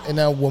 everyone else is, and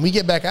now when we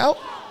get back out,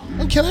 I'm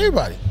gonna kill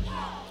everybody.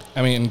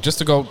 I mean, just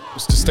to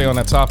stay on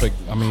that topic,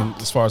 I mean,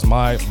 as far as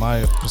my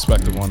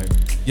perspective on it,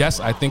 yes,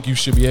 I think you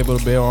should be able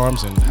to bear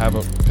arms and have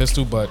a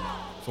pistol, but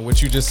for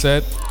what you just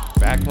said,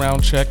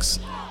 background checks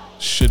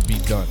should be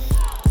done.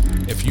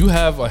 If you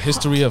have a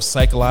history of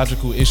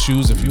psychological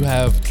issues, if you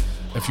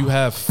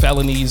have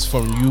felonies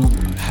from you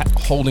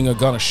holding a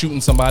gun or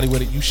shooting somebody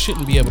with it, you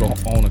shouldn't be able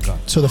to own a gun.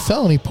 So the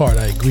felony part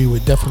I agree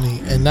with definitely,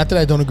 and not that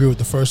I don't agree with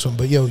the first one,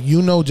 but yo,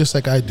 you know, just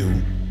like I do,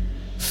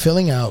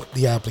 filling out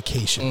the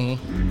application,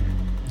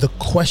 the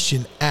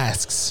question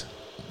asks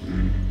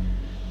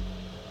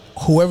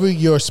whoever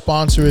your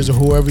sponsor is or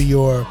whoever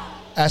you're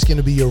asking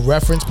to be your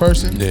reference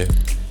person. Yeah.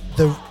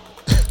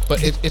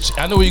 But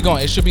I know where you're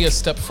going. It should be a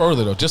step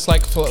further though. Just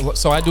like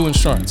so I do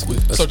insurance.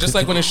 So just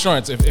like with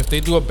insurance, if they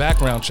do a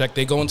background check,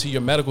 they go into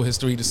your medical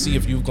history to see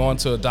if you've gone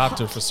to a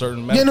doctor for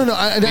certain medical.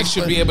 They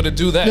should be able to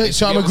do that. No,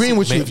 so I'm agreeing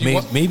with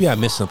you. Maybe I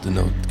missed something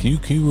though. Can you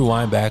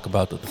rewind back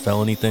about the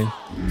felony thing?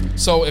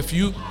 So if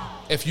you've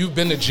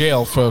been to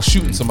jail for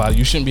shooting somebody,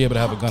 you shouldn't be able to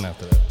have a gun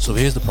after that. So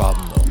here's the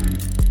problem though.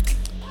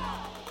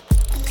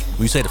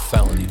 When you say the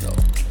felony though,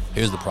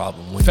 here's the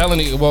problem.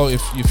 Felony, well,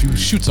 if you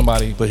shoot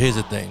somebody. But here's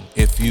the thing.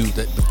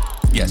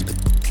 Yes, but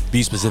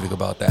be specific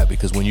about that,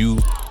 because when you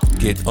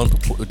get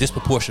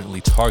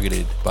disproportionately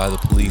targeted by the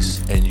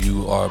police and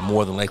you are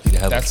more than likely to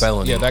have a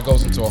felony. Yeah, that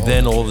goes into a whole.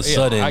 Then all of a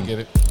sudden, I get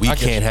it. we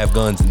can't have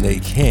guns and they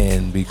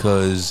can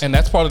because. And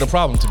that's part of the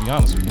problem, to be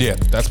honest with you. Yeah.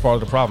 That's part of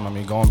the problem. I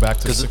mean, going back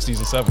to the 60s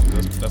and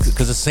 70s. Because it's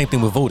the same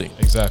thing with voting.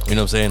 Exactly. You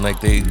know what I'm saying?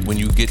 Like when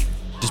you get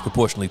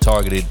disproportionately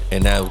targeted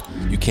and now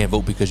you can't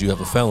vote because you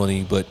have a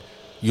felony, but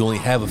you only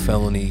have a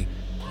felony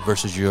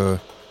versus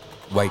your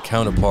white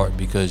counterpart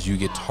because you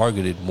get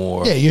targeted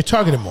more. Yeah, you're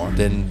targeted more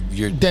than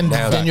your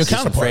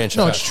counterpart.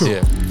 No, it's true.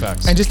 Yeah.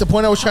 Facts. And just the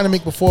point I was trying to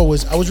make before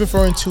was I was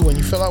referring to when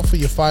you fill out for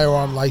your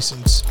firearm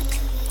license,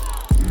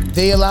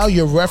 they allow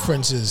your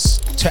references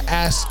to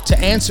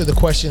answer the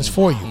questions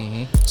for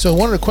you. So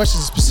one of the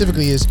questions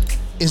specifically is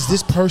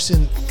this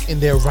person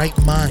in their right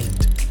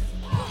mind?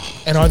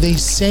 And are they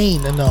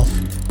sane enough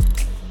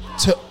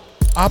to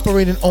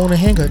operate and own a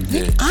handgun?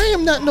 Yeah. I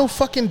am not no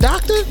fucking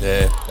doctor.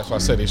 Yeah. That's why I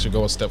said they should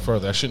go a step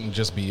further. That shouldn't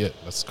just be it.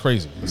 That's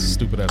crazy. That's a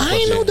stupid ass question. I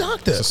ain't no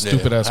doctor. It's a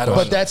stupid ass question.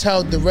 But that's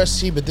how the rest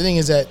see. But the thing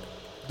is that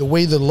the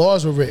way the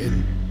laws were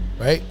written,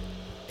 right?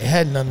 It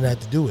had none of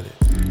that to do with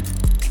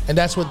it. And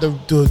that's what the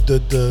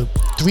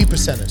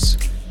 3%ers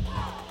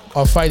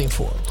are fighting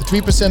for. The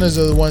 3%ers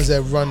are the ones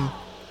that run.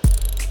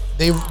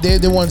 They're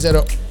the ones that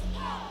are.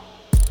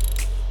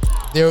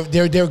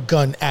 They're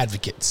gun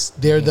advocates.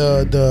 They're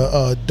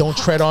the don't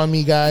tread on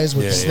me guys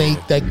with the snake.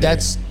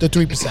 That's the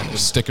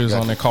 3%ers. Stickers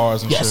on their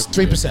cars and shit. Yes,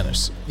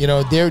 3%ers. You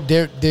know, they're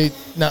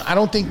now. I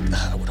don't think.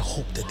 I would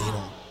hope that they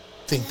don't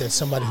think that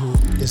somebody who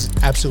is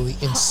absolutely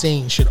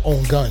insane should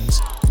own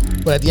guns.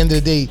 But at the end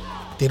of the day,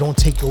 they don't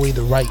take away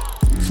the right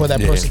for that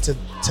person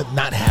to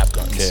not have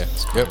guns. Yeah.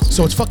 Yep.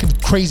 So it's fucking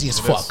crazy as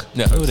fuck.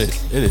 No, it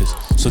is. It is.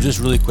 So just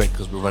really quick,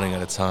 because we're running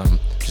out of time,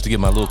 just to give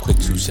my little quick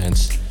 2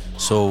 cents.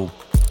 So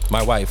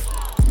my wife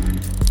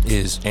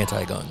is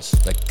anti-guns,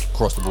 like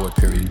across the board,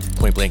 period,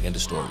 point blank, end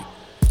of story.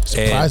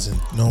 Surprising,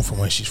 known from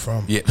where she's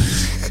from. Yeah.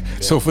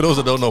 So for those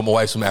that don't know, my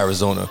wife's from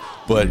Arizona,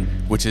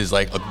 which is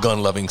like a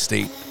gun-loving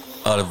state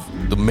out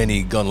of the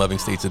many gun-loving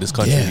states of this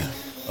country. Yeah.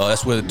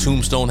 That's where the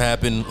Tombstone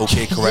happened,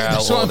 OK Corral,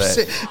 that's all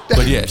that.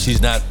 But yeah,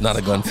 she's not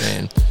a gun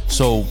fan.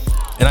 So,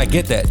 and I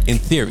get that in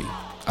theory,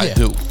 I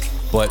do.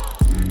 But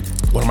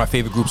one of my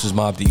favorite groups is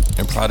Mobb Deep,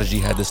 and Prodigy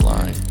had this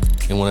line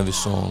in one of his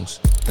songs,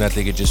 and I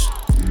think it just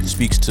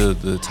speaks to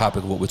the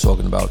topic of what we're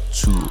talking about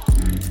to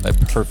a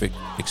perfect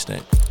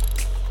extent.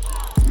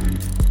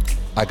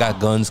 I got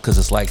guns because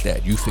it's like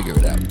that. You figure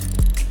it out.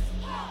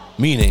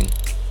 Meaning,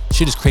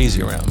 shit is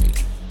crazy around me.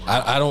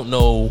 I don't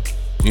know,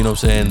 you know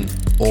what I'm saying,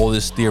 all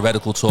this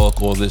theoretical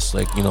talk, all this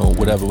like, you know,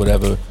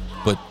 whatever,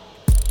 but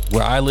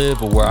where I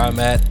live or where I'm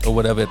at or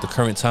whatever at the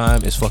current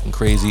time is fucking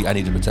crazy. I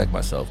need to protect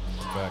myself.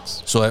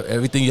 Facts. So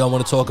everything y'all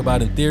want to talk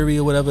about in theory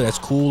or whatever, that's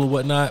cool or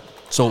whatnot.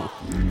 So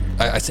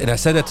I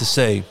said that to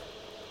say,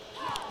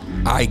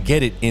 I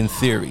get it in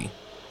theory,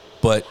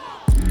 but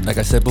like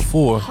I said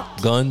before,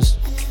 guns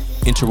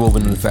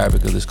interwoven in the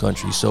fabric of this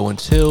country. So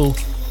until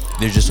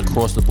there's just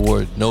across the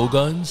board no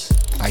guns,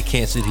 I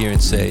can't sit here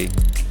and say,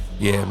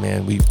 yeah,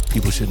 man,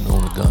 people shouldn't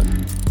own a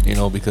gun, you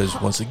know, because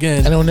once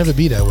again, And it'll never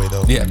be that way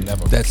though. yeah,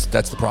 never. That's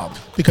the problem.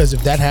 Because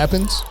if that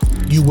happens,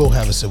 you will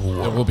have a civil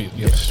war. There will be.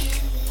 Yes.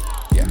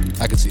 Yeah,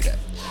 I can see that.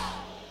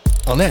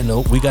 On that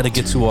note, we got to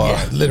get to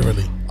our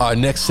literally our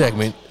next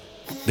segment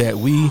that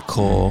we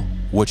call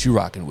What You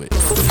Rockin' With.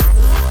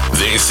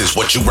 This is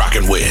What You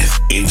Rockin' With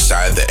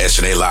inside the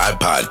SNA Live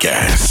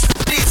podcast.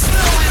 It's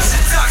no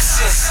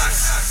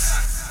introduction.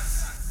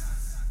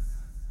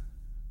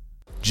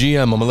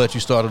 GM, I'm gonna let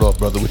you start it off,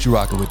 brother. What you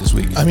rocking with this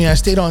week? I mean, I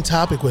stayed on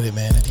topic with it,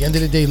 man. At the end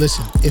of the day,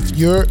 listen, if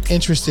you're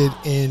interested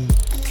in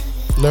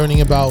learning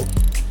about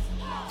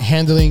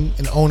handling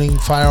and owning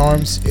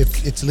firearms,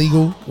 if it's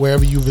legal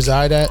wherever you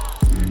reside at,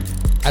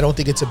 I don't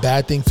think it's a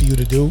bad thing for you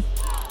to do.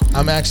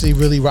 I'm actually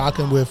really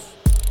rocking with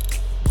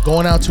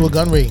going out to a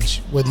gun range,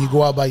 whether you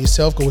go out by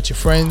yourself, go with your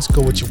friends,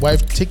 go with your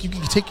wife, you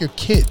can take your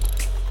kid. You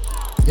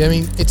know what I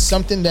mean? It's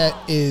something that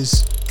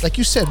is, like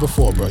you said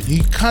before, bro,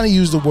 you kind of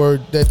used the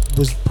word that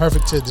was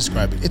perfect to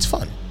describe it. It's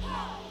fun.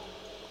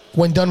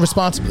 When done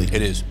responsibly.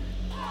 It is.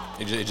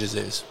 It just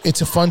is.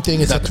 It's a fun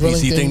thing. It's not a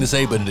thrilling the PC thing to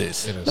say, but it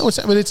is. No, it's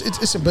not,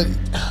 but but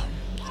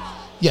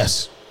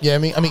yes. Yeah, I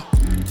mean,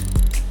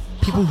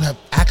 people have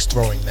axe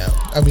throwing now.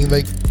 I mean,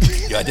 like,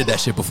 yeah, I did that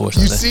shit before.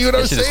 You see what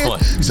I'm saying? That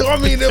shit is fun. So I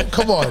mean,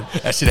 come on.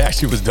 That shit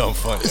actually was dumb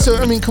fun. So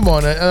I mean, come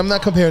on. I'm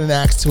not comparing an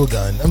axe to a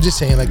gun. I'm just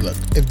saying, like, look,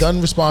 if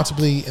done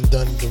responsibly and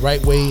done the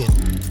right way,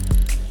 and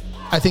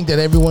I think that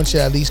everyone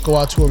should at least go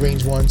out to a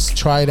range once,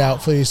 try it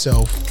out for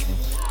yourself,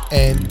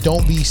 and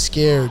don't be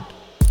scared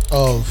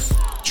of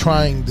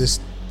trying this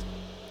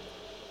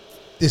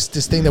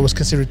thing that was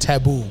considered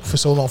taboo for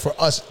so long for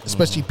us,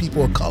 especially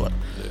people of color.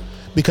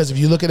 Because if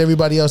you look at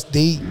everybody else,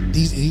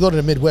 you go to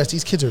the Midwest,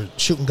 these kids are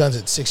shooting guns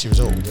at 6 years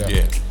old.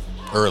 Yeah.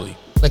 Early.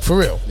 Like, for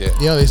real. Yeah.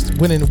 You know,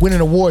 they're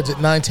winning awards at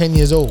 9, 10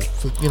 years old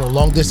for,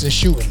 long distance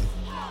shooting.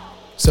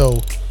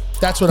 So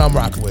that's what I'm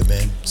rocking with,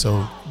 man.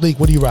 So, Leek,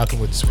 what are you rocking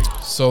with this week?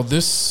 So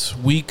this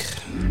week,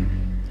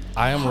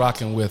 I am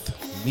rocking with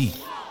me.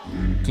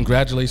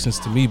 Congratulations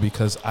to me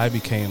because I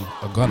became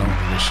a gun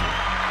owner this year.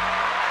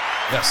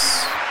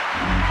 Yes.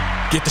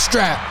 Get the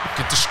strap.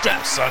 Get the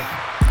strap, son.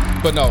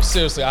 But no,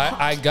 seriously,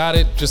 I got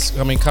it. Just,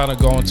 kind of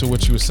going to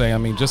what you were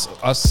saying. Just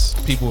us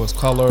people of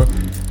color,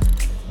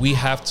 we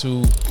have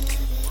to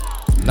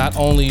not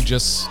only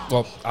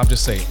I'll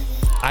just say,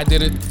 I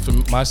did it for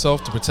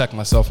myself to protect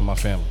myself and my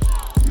family.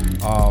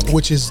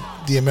 Which is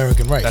the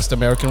American right. That's the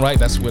American right.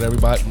 That's what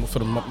everybody, for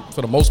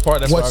the most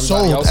part, that's what's what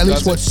everybody sold. else At does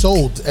least what's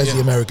sold as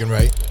the American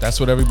right. That's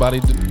what everybody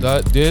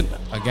did.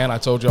 Again, I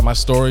told you my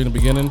story in the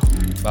beginning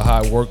about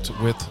how I worked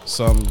with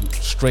some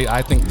straight.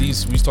 I think we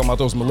was talking about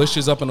those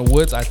militias up in the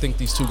woods. I think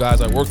these two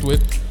guys I worked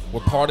with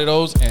were part of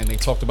those, and they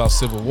talked about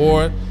Civil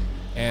War.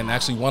 And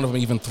actually, one of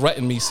them even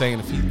threatened me, saying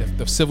if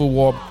the Civil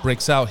War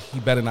breaks out, he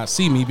better not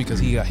see me because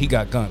he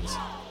got guns.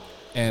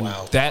 And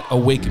that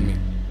awakened me.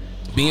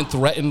 Being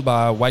threatened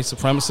by white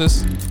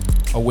supremacists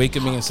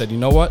awakened me and said, you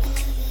know what?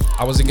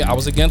 I was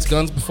against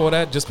guns before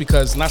that, just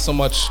because not so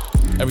much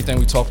everything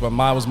we talked about.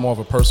 Mine was more of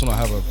a personal.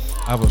 I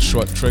have a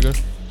short trigger,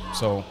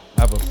 so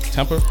I have a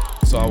temper.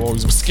 So I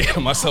always was scared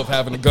of myself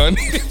having a gun.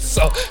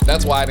 So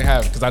that's why I didn't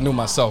have it, because I knew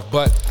myself.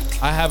 But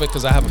I have it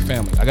because I have a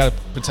family. I got to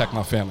protect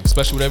my family,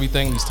 especially with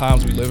everything, these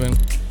times we live in,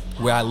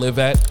 where I live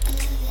at,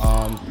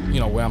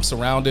 where I'm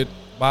surrounded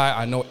by.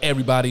 I know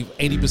everybody,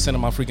 80% of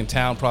my freaking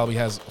town probably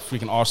has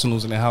freaking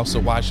arsenals in their house,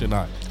 so why should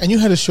I? And you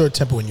had a short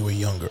temper when you were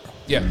younger.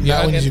 Yeah.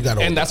 When you got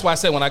older. And that's why I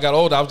said when I got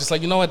older, I was just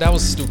like, you know what, that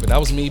was stupid. That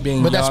was me being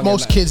young. But that's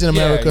most kids in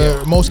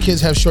America. Yeah. Most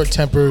kids have short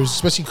tempers,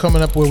 especially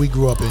coming up where we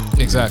grew up in.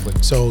 Exactly.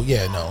 So, you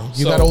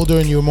got older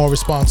and you were more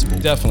responsible.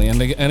 Definitely.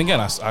 And again,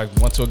 I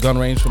went to a gun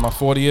range for my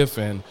 40th,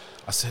 and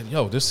I said,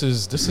 yo, this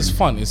is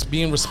fun. It's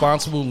being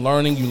responsible,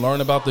 learning. You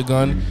learn about the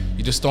gun.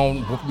 You just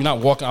I'm not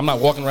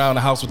walking around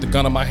the house with the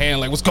gun in my hand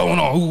like, what's going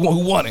on?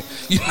 Who won it?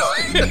 You know?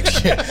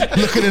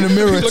 Looking in the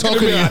mirror, talking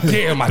to you.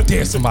 I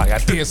dare somebody.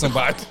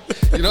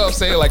 You know what I'm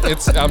saying? Like,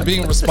 I'm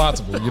being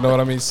responsible. You know what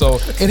I mean? So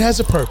it has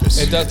a purpose.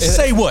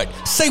 Say what?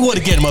 Say what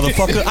again,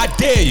 motherfucker? I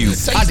dare you.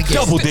 I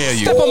double dare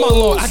you. Step on my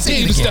lawn. I dare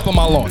you to step on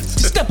my lawn.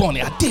 Just step on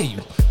it. I dare you.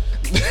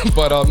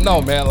 But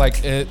no, man. Like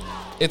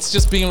it's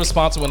just being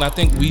responsible, and I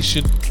think we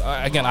should.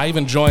 Again, I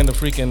even joined the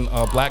freaking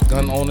Black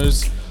Gun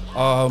Owners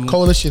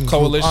coalition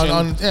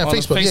on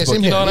Facebook. Yeah,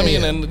 you know what I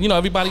mean? And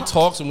everybody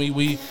talks, and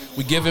we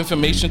give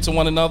information to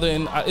one another,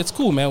 and it's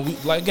cool, man.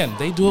 Again,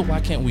 they do it. Why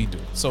can't we do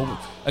it? So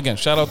again,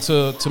 shout out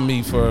to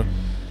me for,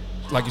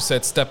 like you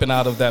said, stepping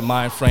out of that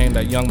mind frame,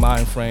 that young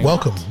mind frame.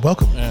 Welcome.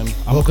 And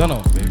I'm a gun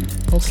owner, baby.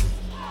 Welcome.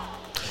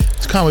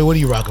 Conway, what are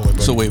you rocking with,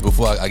 bro? So wait,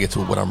 before I get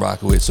to what I'm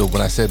rocking with, so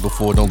when I said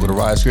before, don't go to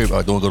Riot's crib,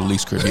 or don't go to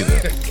Lee's crib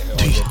either.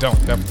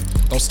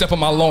 Don't step on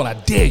my lawn. I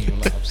dare you.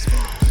 No,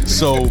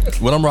 so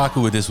what I'm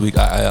rocking with this week,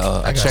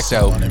 I checked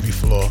out on every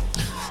floor.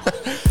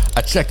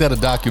 I checked out a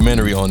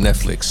documentary on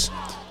Netflix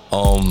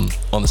on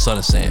the Son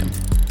of Sam.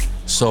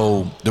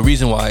 So the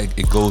reason why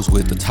it goes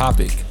with the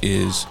topic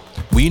is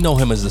we know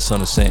him as the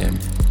Son of Sam.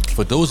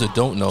 For those that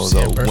don't know,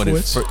 Sam though,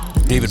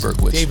 David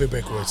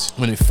Berkowitz.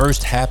 When it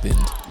first happened,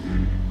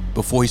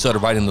 before he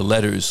started writing the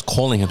letters,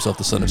 calling himself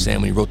the Son of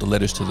Sam, when he wrote the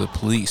letters to the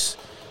police,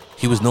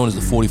 he was known as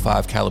the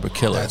 45 caliber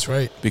killer. That's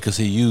right. Because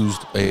he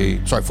used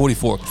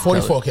 44.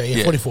 44, okay,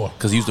 yeah, 44.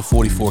 Because he used a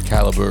 44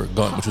 caliber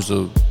gun, which was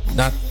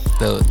not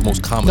the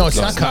most common gun. No, it's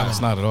not common. It's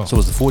not at all. So it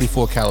was the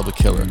 44 caliber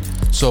killer.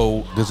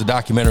 So there's a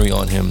documentary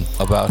on him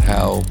about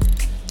how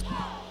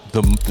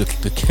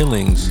the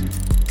killings,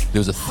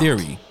 there's a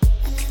theory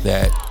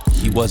that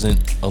he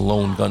wasn't a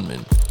lone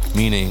gunman,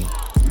 meaning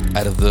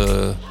out of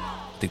the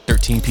think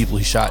 13 people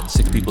he shot and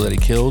 6 people that he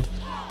killed,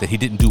 that he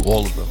didn't do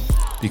all of them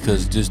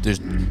because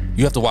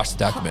you have to watch the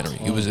documentary.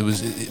 It was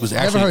actually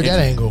never heard that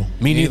angle.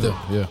 Me neither.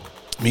 Yeah.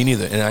 Me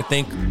neither. And I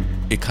think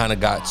it kind of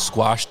got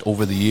squashed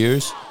over the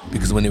years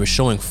because when they were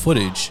showing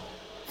footage,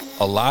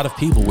 a lot of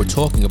people were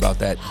talking about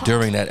that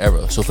during that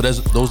era. So for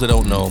those that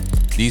don't know,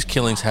 these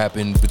killings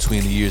happened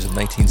between the years of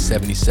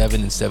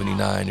 1977 and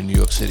 79 in New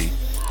York City.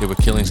 There were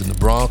killings in the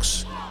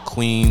Bronx,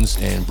 Queens,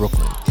 and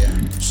Brooklyn.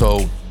 Yeah.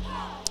 So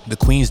the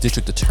Queens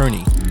District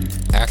Attorney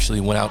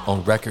actually went out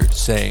on record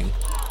saying,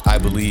 I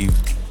believe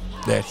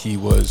that he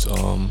was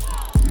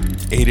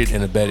aided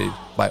and abetted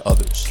by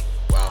others.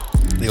 Wow.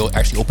 They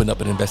actually opened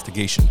up an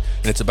investigation,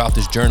 and it's about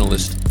this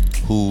journalist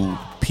who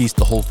pieced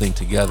the whole thing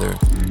together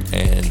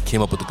and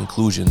came up with the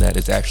conclusion that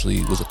it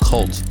actually was a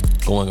cult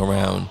going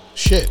around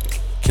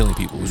killing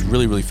people. It was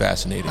really, really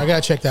fascinating. I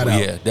gotta check that out.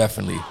 Yeah,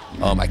 definitely.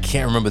 I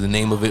can't remember the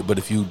name of it, but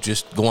if you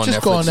just go on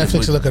Netflix. Go on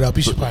Netflix and look it up.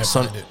 You should probably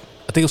find it.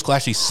 I think it was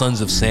actually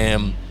Sons of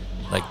Sam,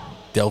 like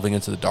delving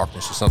into the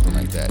darkness or something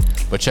like that.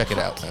 But check it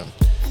out, man.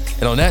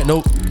 And on that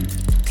note,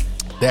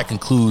 that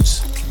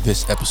concludes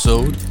this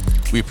episode.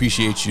 We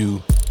appreciate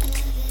you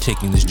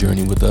taking this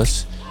journey with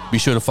us. Be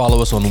sure to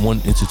follow us on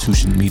One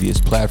Institution Media's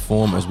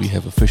platform as we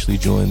have officially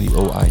joined the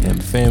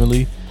OIM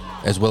family,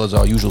 as well as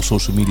our usual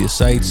social media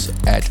sites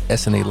at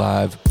SNA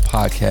Live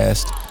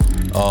Podcast.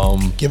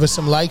 Give us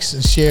some likes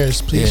and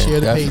shares. Please share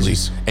the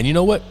pages. And you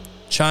know what?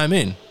 Chime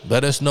in.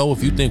 Let us know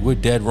if you think we're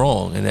dead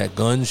wrong and that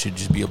guns should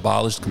just be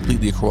abolished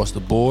completely across the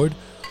board,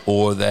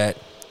 or that,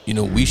 you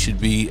know, we should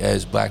be,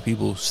 as black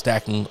people,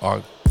 stocking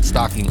our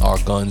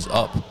guns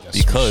up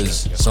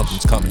because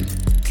something's coming.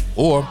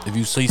 Or if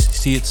you see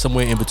it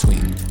somewhere in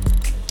between.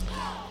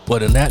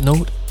 But on that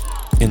note,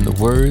 in the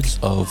words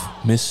of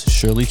Miss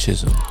Shirley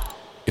Chisholm,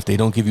 if they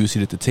don't give you a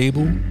seat at the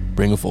table,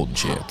 bring a folding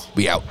chair.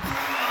 We out.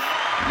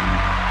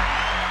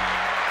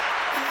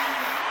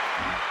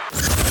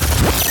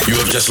 You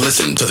have just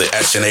listened to the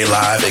SNA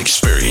Live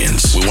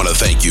Experience. We want to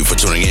thank you for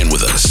tuning in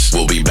with us.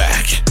 We'll be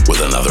back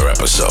with another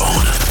episode.